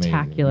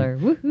spectacular.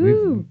 Amazing.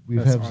 Woohoo!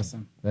 That's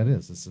awesome. That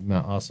is. It's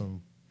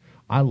awesome.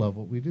 I love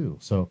what we do.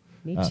 So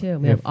Me too.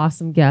 We have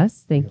awesome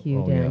guests. Thank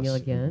you, Daniel,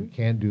 yes. again. We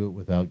can't do it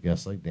without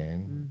guests like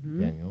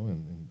Daniel,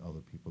 and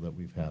other people that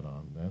we've had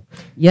on.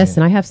 Yes,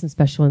 and I have some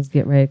special ones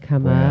getting ready to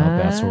come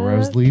up. That's where I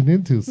was leading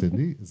into,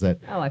 Cindy. Is that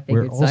I we're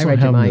figured so. I also read your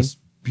having mind. this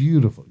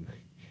beautiful,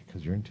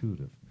 because you're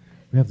intuitive.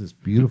 We have this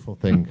beautiful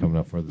thing coming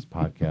up for this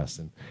podcast,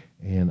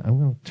 and I'm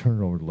going to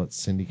turn it over to let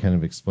Cindy kind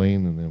of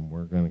explain, and then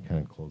we're going to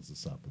kind of close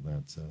this up. And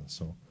that's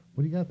so.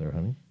 What do you got there,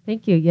 honey?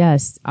 Thank you.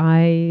 Yes,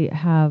 I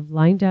have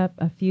lined up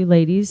a few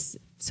ladies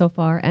so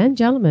far and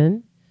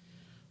gentlemen.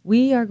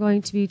 We are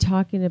going to be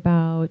talking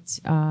about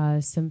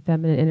some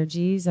feminine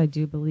energies. I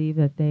do believe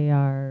that they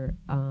are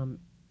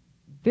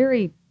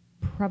very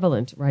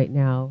prevalent right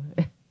now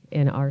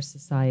in our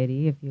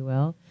society, if you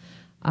will.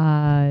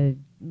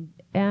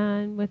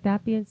 And with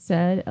that being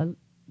said,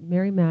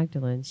 Mary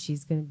Magdalene.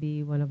 She's going to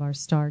be one of our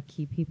star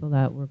key people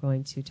that we're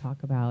going to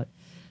talk about.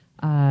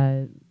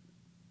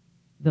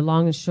 The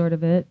long and short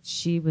of it,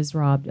 she was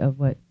robbed of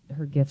what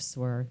her gifts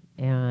were,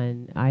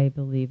 and I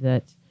believe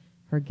that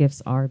her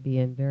gifts are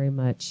being very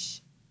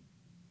much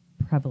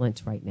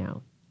prevalent right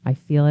now. I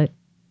feel it.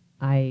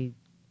 I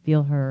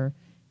feel her,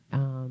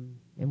 and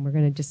we're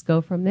going to just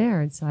go from there.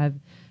 And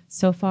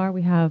so far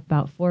we have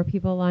about 4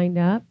 people lined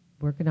up,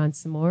 working on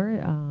some more.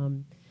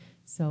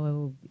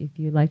 So if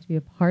you'd like to be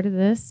a part of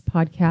this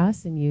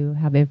podcast and you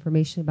have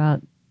information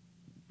about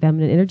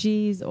feminine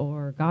energies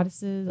or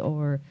goddesses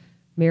or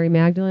Mary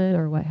Magdalene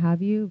or what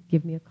have you,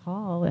 give me a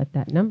call at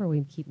that number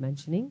we keep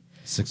mentioning.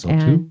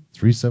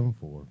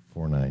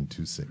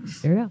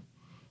 602-374-4926. There you go.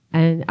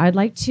 And I'd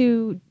like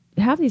to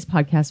have these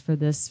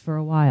podcasts for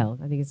a while.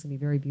 I think it's going to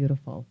be very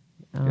beautiful.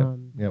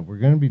 Yeah, we're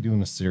going to be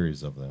doing a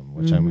series of them,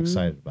 which I'm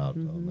excited about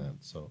on that.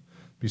 So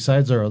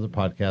besides our other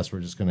podcasts,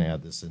 we're just going to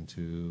add this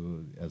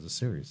into as a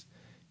series.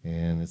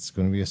 And it's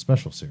going to be a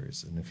special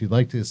series. And if you'd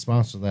like to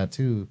sponsor that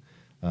too,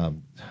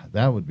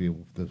 that would be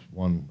the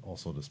one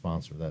also to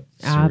sponsor that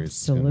series.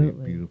 It's going to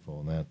be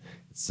beautiful. And that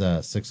it's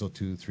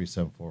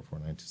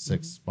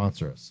 602-374-4926.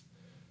 Sponsor us.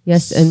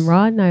 Yes, and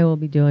Rod and I will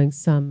be doing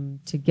some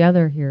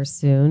together here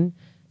soon.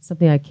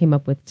 Something I came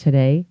up with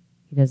today.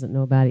 He doesn't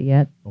know about it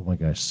yet. Oh my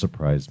gosh,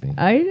 surprise me.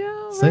 I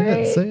know.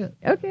 Say it.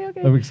 Okay.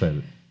 I'm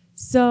excited.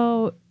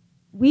 So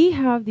we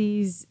have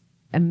these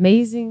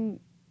amazing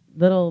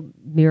little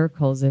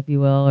miracles, if you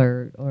will,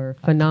 or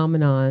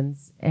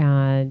phenomenons,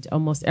 and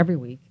almost every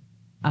week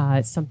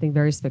it's something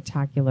very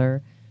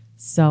spectacular.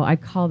 So I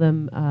call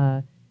them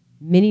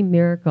mini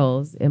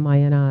miracles,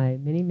 M-I-N-I,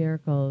 mini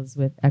miracles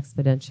with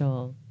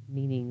exponential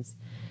meanings.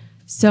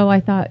 So I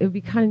thought it would be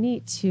kind of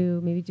neat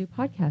to maybe do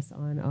podcasts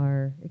on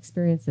our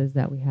experiences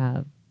that we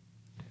have.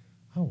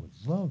 I would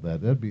love that.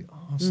 That'd be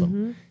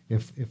awesome.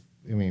 If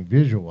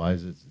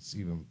visualize it, it's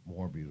even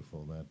more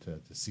beautiful that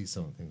to see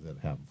some of the things that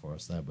happen for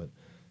us. But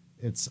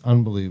it's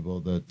unbelievable.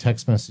 The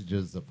text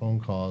messages, the phone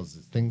calls,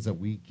 the things that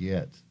we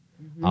get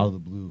out of the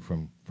blue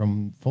from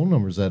phone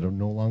numbers that are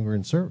no longer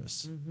in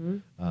service.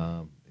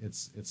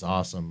 It's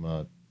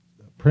awesome.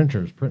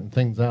 Printers printing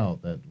things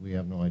out that we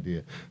have no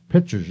idea.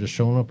 Pictures just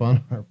showing up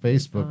on our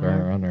Facebook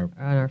or on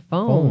our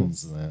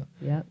phones and that.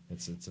 Yep.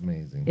 It's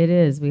amazing. It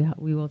is.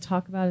 We will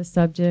talk about a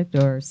subject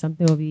or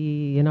something will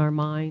be in our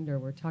mind or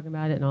we're talking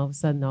about it and all of a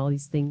sudden all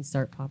these things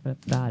start popping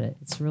up about it.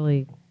 It's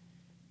really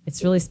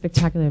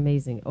spectacular,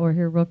 amazing. Or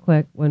here real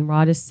quick, when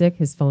Rod is sick,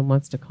 his phone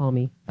wants to call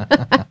me.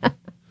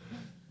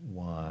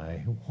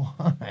 Why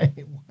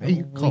are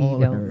you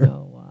calling her? We don't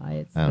know why.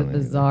 It's the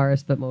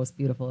bizarrest but most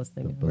beautifulest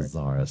thing The ever.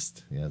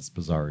 bizarrest. Yeah, it's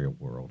Bizarria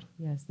world.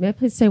 Yes. May I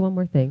please say one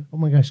more thing? Oh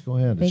my gosh, go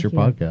ahead. It's Thank your you.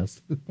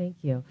 podcast. Thank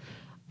you.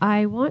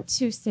 I want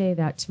to say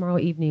that tomorrow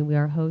evening we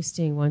are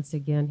hosting once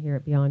again here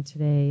at Beyond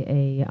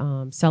Today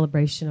a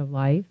celebration of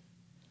life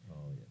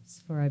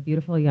for a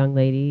beautiful young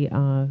lady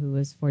who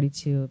is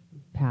 42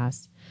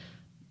 past.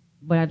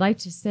 What I'd like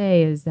to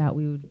say is that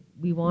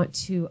we want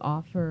to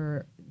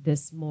offer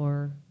this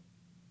more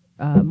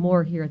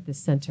here at the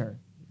center.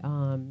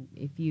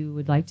 If you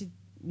would like to,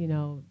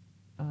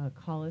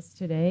 call us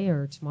today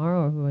or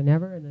tomorrow or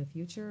whenever in the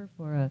future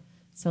for a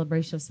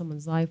celebration of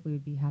someone's life, we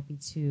would be happy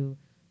to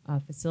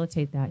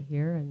facilitate that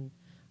here. And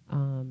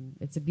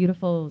it's a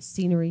beautiful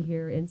scenery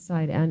here,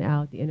 inside and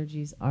out. The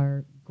energies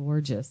are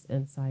gorgeous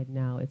inside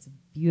now. It's a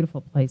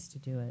beautiful place to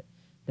do it.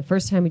 The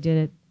first time we did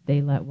it,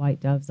 they let white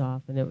doves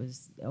off, and it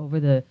was over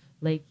the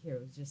lake here.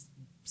 It was just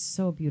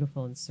so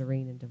beautiful and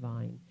serene and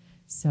divine.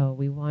 So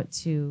we want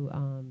to,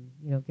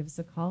 give us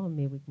a call and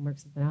maybe we can work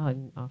something out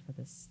and offer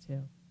this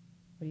too.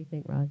 What do you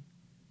think, Rod?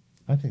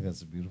 I think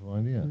that's a beautiful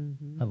idea.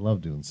 I love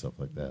doing stuff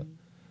like that.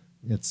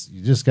 You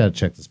just got to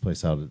check this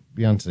place out.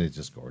 Beyond Today is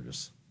just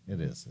gorgeous.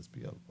 It is. It's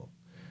beautiful.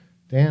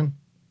 Dan,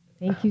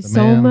 thank you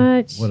so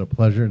much. What a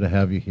pleasure to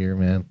have you here,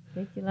 man.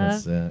 Thank you,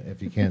 love.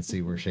 If you can't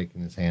see, we're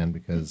shaking his hand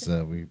because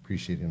we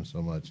appreciate him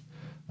so much.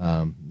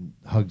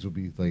 Hugs will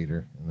be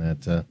later, and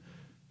that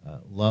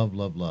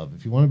love.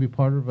 If you want to be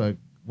part of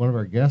one of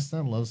our guests,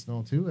 then let us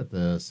know too at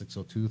the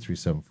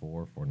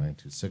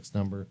 602-374-4926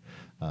 number.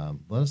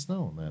 Let us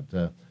know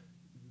that.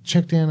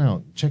 Check Dan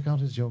out. Check out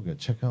his yoga.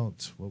 Check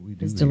out what we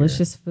do. It's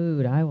delicious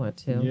food. I want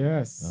to.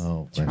 Yes.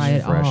 Oh, try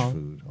it fresh all.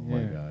 food. Oh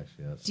my gosh,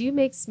 yes. Do you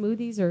make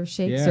smoothies or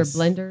shakes Yes. or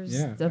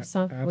blenders of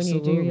stuff when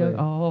you do your yoga?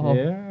 Oh,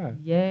 yeah.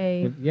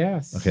 Yay!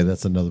 Yes. Okay,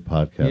 that's another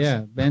podcast.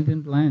 Yeah, bend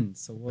and blend.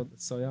 So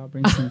y'all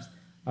bring some.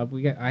 I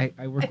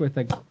work with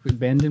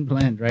bend and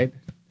blend, right?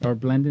 Or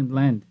blend and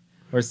blend.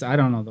 Or I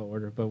don't know the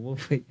order, but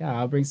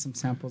I'll bring some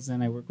samples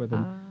in. I work with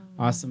an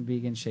awesome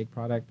vegan shake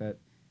product that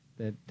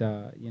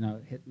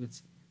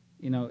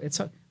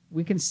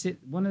we can sit.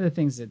 One of the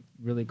things that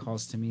really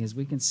calls to me is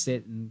we can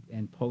sit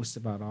and post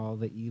about all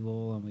the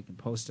evil, and we can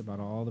post about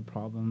all the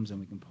problems, and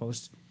we can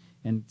post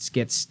and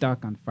get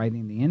stuck on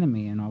fighting the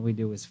enemy, and all we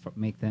do is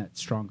make that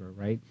stronger,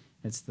 right?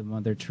 It's the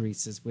Mother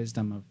Teresa's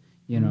wisdom of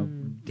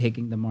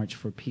taking the march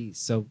for peace.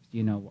 So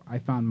I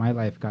found my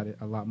life got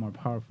a lot more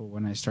powerful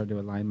when I started to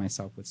align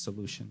myself with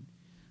solution.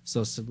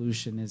 So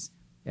solution is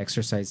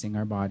exercising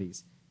our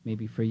bodies.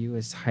 Maybe for you,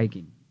 it's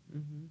hiking.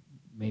 Mm-hmm.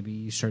 Maybe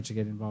you start to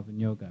get involved in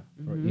yoga,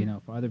 or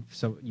Mhm. for other.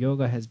 So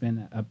yoga has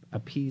been a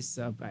piece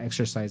of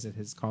exercise that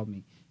has called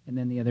me, and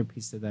then the other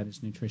piece of that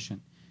is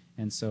nutrition,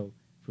 and so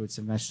fruits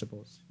and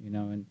vegetables.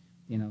 And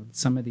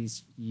some of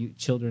these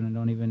children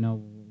don't even know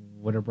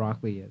what a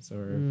broccoli is,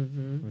 or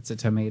Mhm. if it's a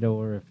tomato,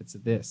 or if it's a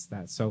this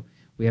that. So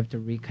we have to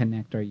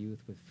reconnect our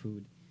youth with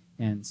food,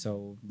 and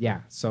so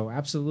so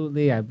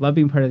absolutely, I love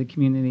being part of the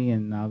community,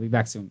 and I'll be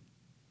back soon.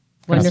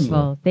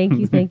 Wonderful. Thank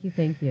you. Thank you.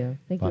 Thank you.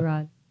 Thank Bye. you,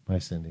 Rod. Bye,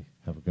 Cindy.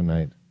 Have a good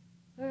night.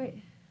 All right.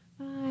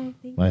 Bye.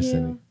 Thank Bye, you.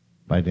 Cindy.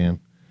 Bye, Dan.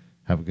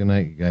 Have a good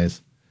night, you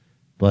guys.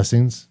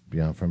 Blessings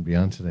from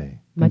Beyond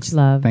Today. Much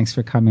love. Thanks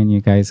for coming, you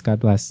guys. God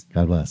bless.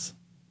 God bless.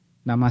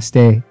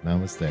 Namaste.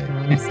 Namaste.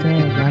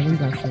 Namaste. Love and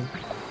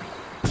blessings.